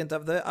recipient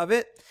of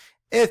it.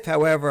 If,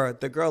 however,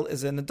 the girl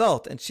is an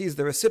adult and she's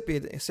the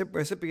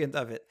recipient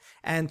of it,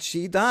 and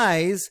she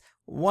dies,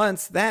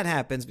 once that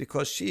happens,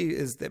 because she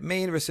is the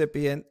main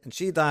recipient and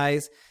she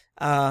dies,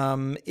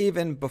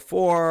 even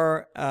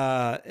before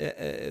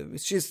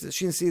she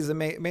sees the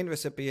main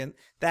recipient,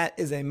 that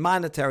is a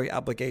monetary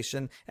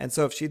obligation, and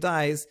so if she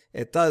dies,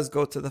 it does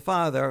go to the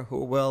father,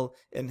 who will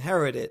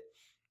inherit it.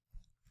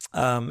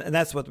 And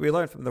that's what we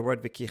learned from the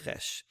word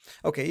vikichesh.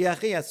 Okay,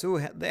 yachi yasu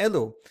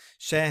elu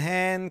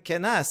shehen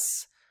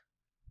kenas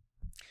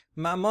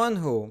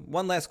Mamonhu.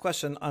 One last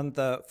question on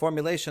the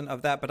formulation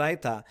of that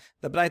braita.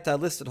 The braita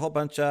listed a whole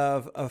bunch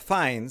of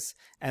fines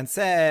and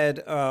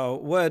said,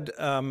 would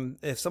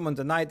if someone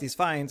denied these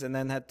fines and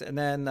then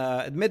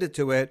admitted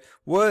to it,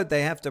 would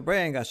they have to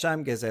bring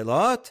asham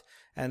gezelot?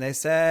 And they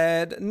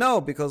said no,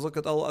 because look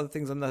at all other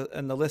things in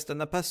the list in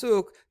the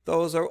pasuk.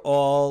 Those are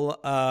all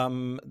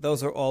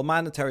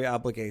monetary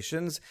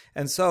obligations,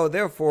 and so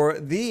therefore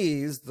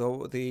these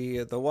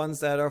the ones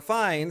that are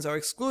fines are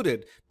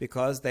excluded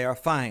because they are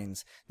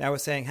fines. Now we're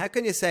saying, how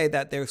can you say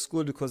that they're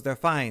excluded because they're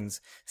fines,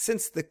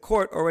 since the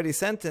court already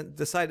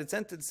decided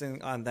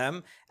sentencing on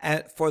them?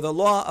 And for the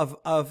law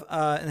of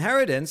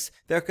inheritance,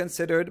 they're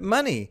considered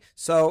money.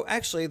 So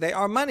actually, they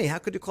are money. How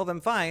could you call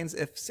them fines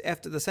if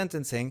after the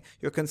sentencing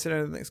you're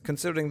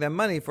considering them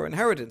money for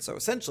inheritance? So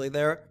essentially,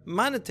 they're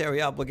monetary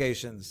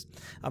obligations. No,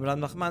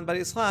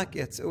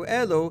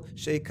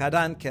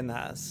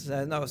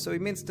 so he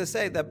means to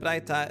say that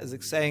Braita is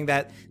saying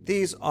that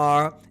these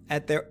are,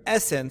 at their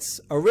essence,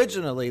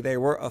 originally they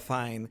were a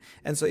fine.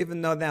 And so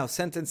even though now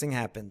sentencing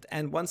happened,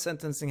 and once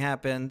sentencing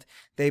happened,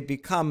 they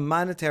become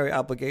monetary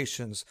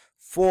obligations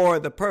for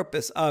the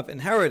purpose of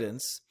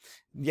inheritance.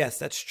 Yes,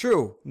 that's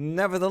true.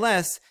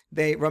 Nevertheless,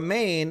 they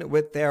remain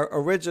with their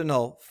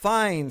original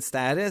fine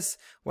status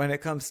when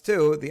it comes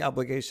to the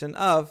obligation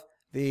of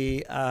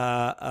the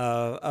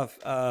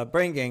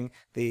bringing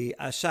the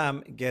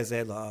asham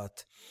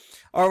gezelot.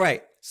 All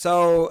right.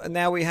 So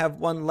now we have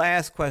one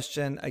last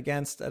question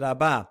against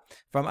Rabbah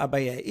from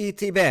Abaye.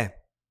 Itibe.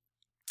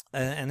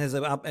 And his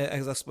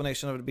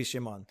explanation of Rabbi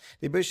Shimon.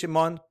 Rabbi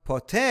Shimon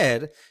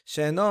poter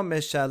sheno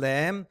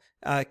meshalem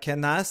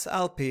kenas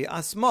al pi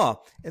asmo.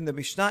 In the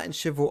Mishnah in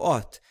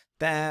Shavuot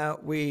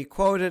that we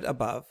quoted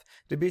above,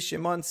 Rabbi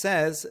Shimon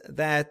says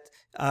that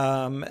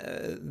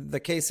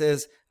the case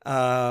is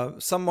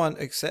someone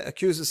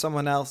accuses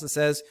someone else and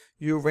says,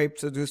 you raped,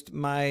 seduced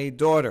my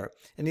daughter.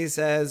 And he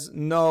says,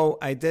 no,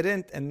 I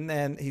didn't. And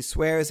then he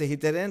swears that he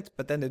didn't,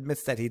 but then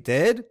admits that he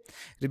did.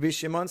 Rabbi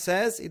Shimon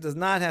says he does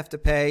not have to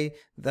pay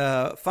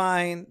the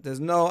fine.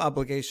 There's no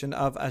obligation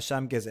of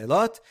asham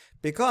gezelot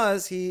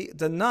because he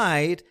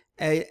denied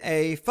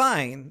a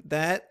fine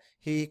that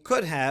he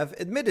could have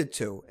admitted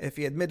to. If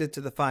he admitted to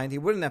the fine, he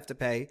wouldn't have to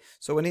pay.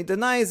 So when he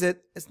denies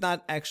it, it's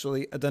not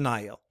actually a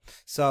denial.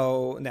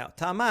 So now,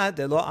 Tamad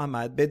de lo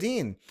amad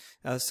bedin.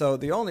 So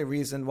the only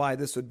reason why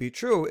this would be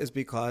true is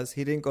because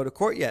he didn't go to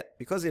court yet.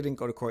 Because he didn't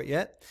go to court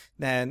yet,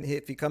 then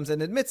if he comes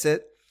and admits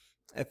it,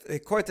 if the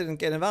court didn't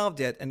get involved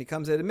yet, and he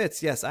comes and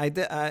admits, yes, I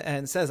did,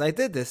 and says, I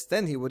did this,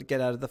 then he would get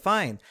out of the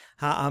fine.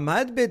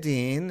 Ha'amad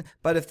bedin,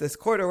 but if this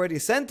court already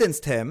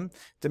sentenced him,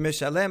 to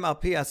mishalem al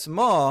pi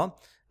asmo,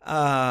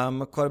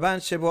 korban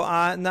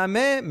shebu'ah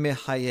nameh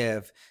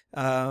mechayev,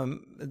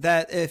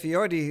 that if he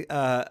already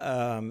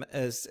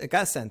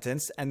got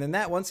sentenced, and then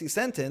that once he's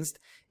sentenced,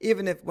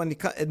 even if when he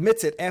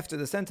admits it after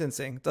the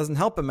sentencing doesn't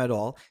help him at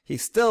all, he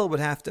still would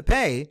have to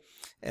pay,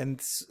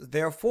 and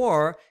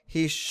therefore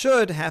he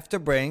should have to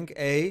bring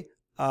a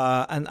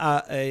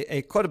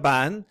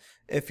korban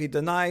if he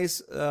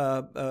denies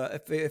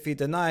if he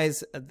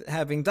denies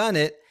having done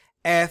it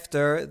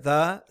after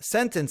the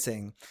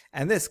sentencing.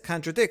 And this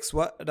contradicts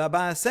what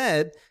Rabbah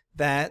said,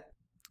 that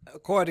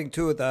according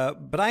to the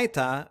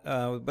Braita,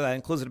 but that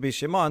includes Rabbi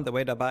Shimon, the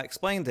way Rabbah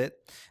explained it,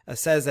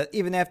 says that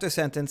even after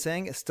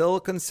sentencing, it's still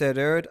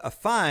considered a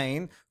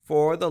fine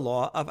for the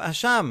law of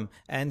asham,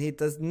 and he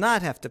does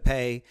not have to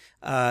pay,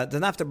 does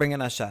not have to bring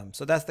an asham.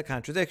 So that's the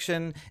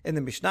contradiction. In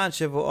the Mishnah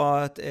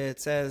Shavuot, it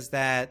says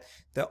that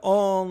the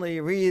only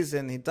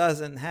reason he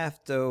doesn't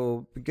have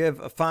to give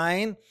a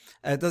fine,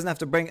 doesn't have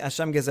to bring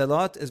asham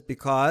gezelot, is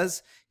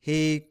because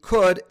he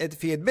could,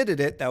 if he admitted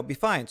it, that would be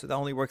fine. So that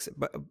only works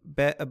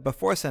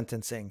before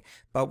sentencing.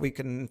 But we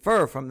can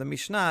infer from the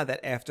Mishnah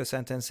that after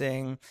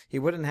sentencing, he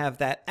wouldn't have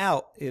that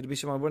out. Rabbi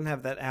Shimon wouldn't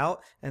have that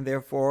out, and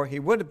therefore he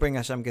would bring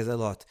Asham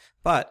Gezelot.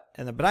 But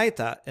in the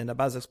Braita, in the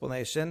Baz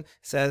explanation,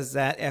 says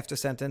that after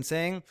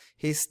sentencing,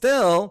 he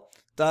still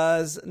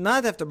does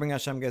not have to bring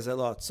Asham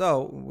Gezelot.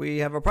 So we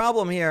have a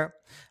problem here.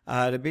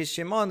 Rabbi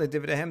Shimon, the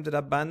Divrehem de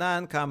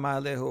Rabbanan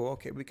Kama Lehu.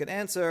 Okay, we could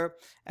answer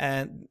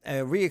and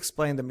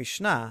re-explain the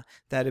Mishnah,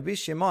 that Rabbi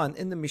Shimon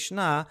in the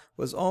Mishnah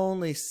was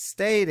only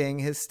stating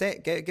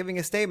giving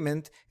a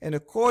statement in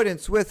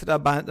accordance with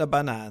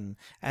Rabbanan,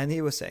 and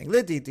he was saying,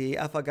 Lididi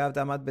afagav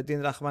damad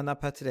bedin rachmana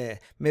patre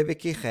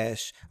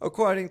mevikichesh.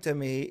 According to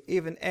me,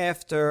 even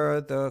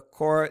after the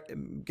court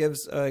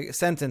gives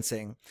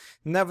sentencing,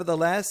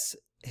 nevertheless,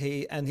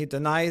 he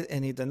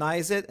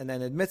denies it and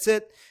then admits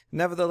it,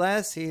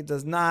 nevertheless he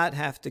does not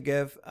have to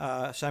give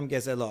sham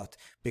gezelot,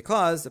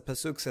 because the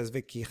pasuk says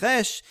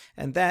v'kichesh,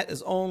 and that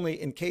is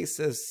only in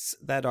cases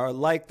that are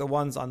like the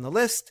ones on the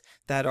list,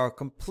 that are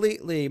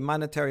completely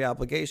monetary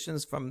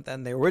obligations from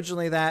than they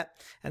originally that,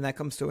 and that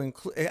comes to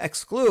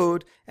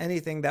exclude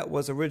anything that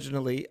was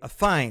originally a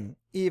fine,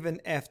 even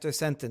after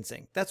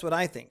sentencing. That's what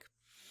I think.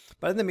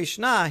 But in the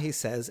Mishnah, he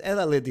says,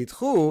 "Ela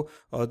ledidchu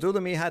odu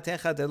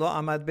lemihatecha delo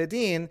amad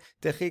bedin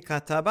dechi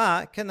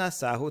kataba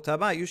kenasahu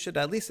taba." You should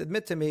at least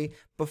admit to me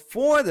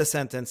before the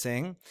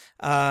sentencing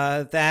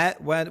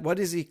that what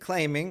is he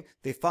claiming?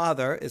 The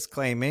father is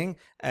claiming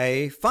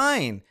a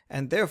fine,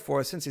 and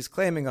therefore, since he's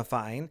claiming a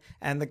fine,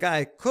 and the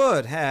guy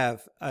could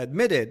have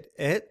admitted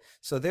it,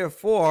 so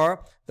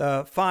therefore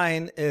the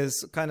fine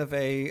is kind of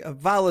a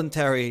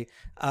voluntary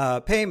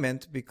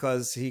payment,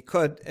 because he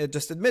could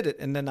just admit it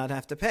and then not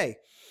have to pay.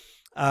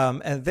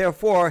 And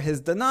therefore,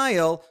 his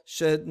denial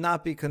should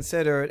not be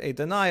considered a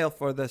denial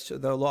for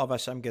the law of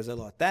Hasham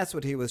Gezelot. That's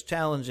what he was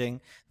challenging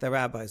the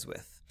rabbis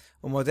with.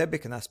 Umodeh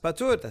b'knas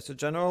patur. That's a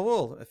general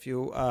rule. If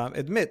you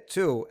admit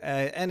to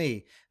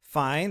any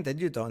fine, then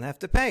you don't have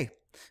to pay.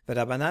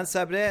 V'Rabbanan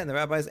Sabre, and the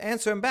rabbis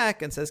answer him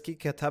back and says, Ki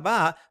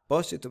kataba,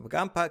 boshitu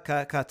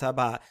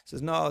kataba.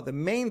 Says, no, the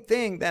main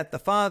thing that the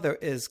father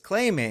is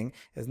claiming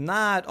is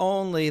not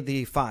only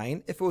the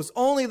fine. If it was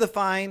only the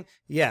fine,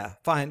 yeah,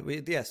 fine,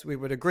 we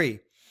would agree.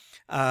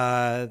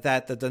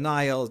 That the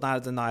denial is not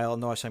a denial,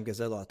 no Hashem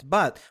Gezelot.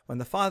 But when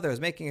the father is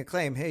making a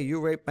claim, hey, you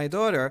raped my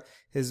daughter,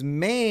 his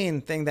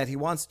main thing that he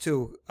wants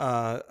to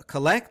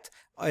collect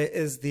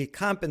is the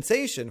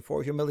compensation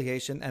for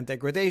humiliation and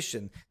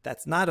degradation.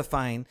 That's not a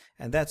fine,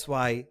 and that's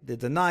why the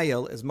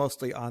denial is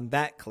mostly on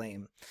that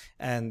claim.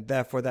 And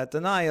therefore that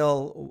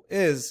denial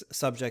is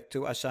subject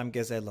to Asham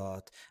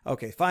Gezelot.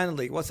 Okay,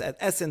 finally, what's the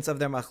essence of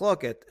their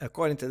machloket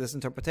according to this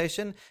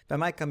interpretation?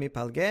 B'maika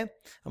mipalge,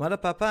 Amar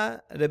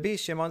Papa, Rabbi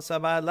Shimon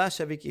Saba, la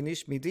shavik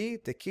inish midi,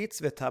 tekitz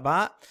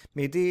v'taba,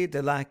 midi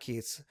de la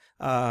kitz.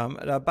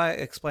 Rabbi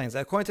explains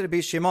that according to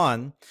Rabbi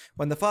Shimon,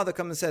 when the father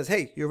comes and says,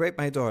 hey, you raped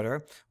my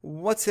daughter,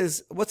 what's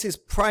his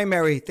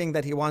primary thing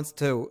that he wants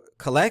to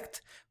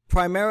collect?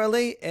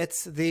 Primarily,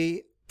 it's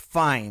the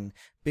fine.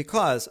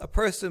 Because a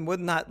person would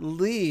not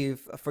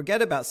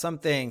forget about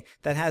something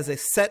that has a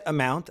set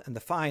amount, and the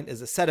fine is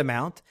a set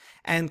amount,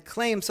 and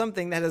claim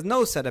something that has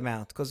no set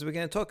amount. Because we're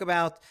going to talk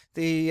about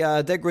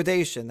the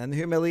degradation and the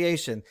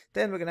humiliation.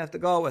 Then we're going to have to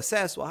go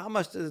assess, well, how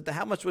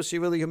much was she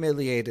really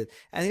humiliated?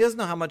 And he doesn't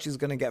know how much he's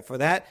going to get for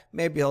that.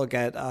 Maybe he'll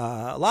get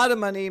a lot of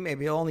money,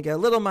 maybe he'll only get a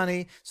little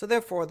money. So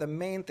therefore, the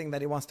main thing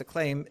that he wants to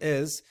claim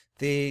is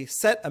the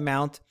set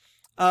amount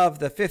of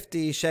the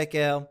 50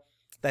 shekel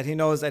that he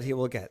knows that he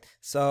will get.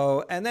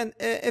 So, and then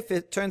if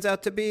it turns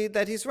out to be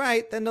that he's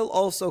right, then he'll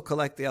also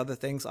collect the other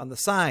things on the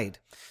side.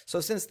 So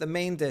since the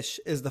main dish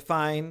is the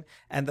fine,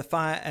 and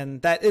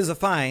that is a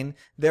fine,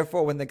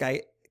 therefore when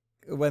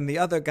the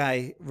other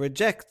guy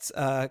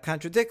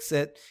contradicts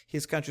it,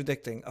 he's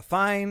contradicting a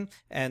fine,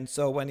 and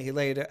so when he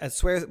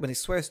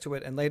swears to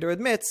it and later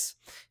admits,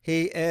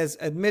 he is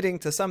admitting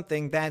to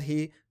something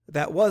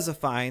that was a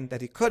fine that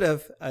he could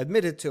have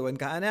admitted to and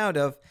gotten out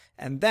of,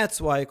 and that's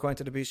why, according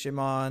to the Rabbi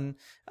Shimon,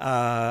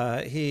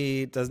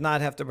 he does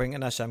not have to bring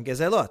an Asham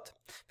Gezelot.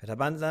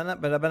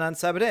 B'Rabbanan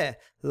Sabre,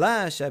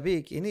 la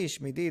shabik inish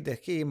midi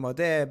deki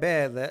modeh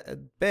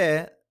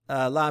be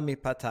la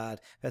mipatar.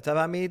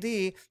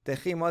 V'tavamidi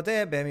dechi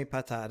modeh be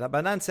mipatar.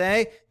 Rabbanan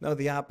say, no,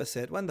 the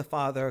opposite. When the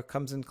father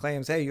comes and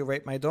claims, hey, you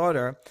raped my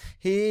daughter,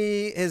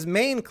 his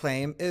main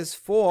claim is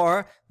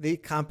for the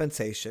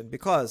compensation,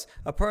 because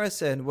a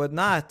person would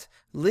not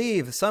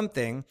leave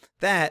something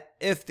that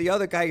if the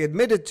other guy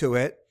admitted to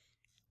it,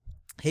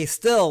 he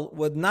still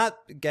would not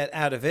get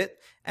out of it,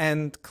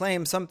 and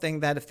claim something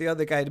that if the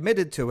other guy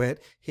admitted to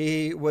it,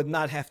 he would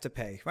not have to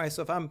pay, right?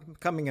 So if I'm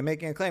coming and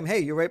making a claim, hey,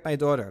 you raped my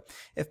daughter,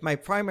 if my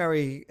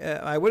primary,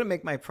 I wouldn't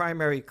make my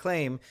primary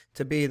claim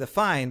to be the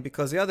fine,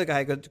 because the other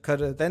guy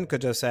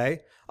could just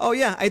say, oh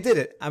yeah, I did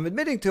it, I'm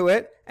admitting to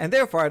it, and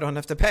therefore I don't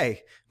have to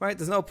pay, right?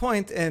 There's no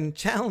point in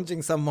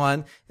challenging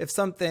someone if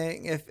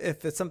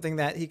it's something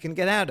that he can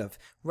get out of.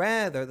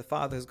 Rather, the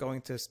father is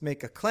going to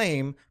make a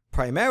claim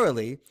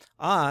primarily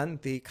on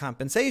the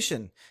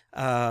compensation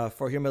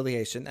for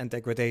humiliation and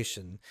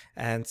degradation.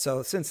 And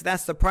so since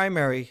that's the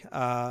primary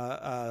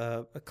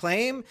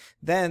claim,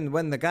 then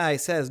when the guy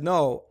says,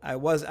 no,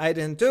 I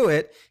didn't do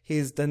it,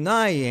 he's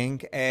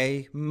denying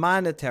a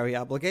monetary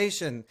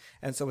obligation.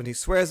 And so when he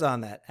swears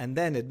on that and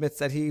then admits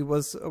that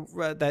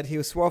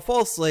he swore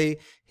falsely,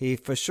 he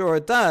for sure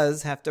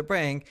does have to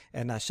bring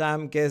an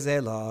Asham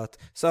Gezelot.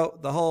 So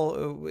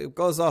it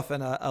goes off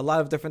in a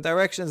lot of different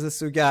directions. The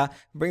sugya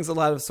brings a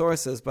lot of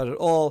sources, but it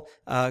all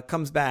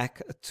comes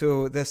back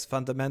to this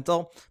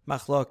fundamental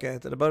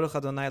machloket. Baruch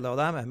Adonai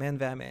Leolam, Amen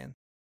ve'amen.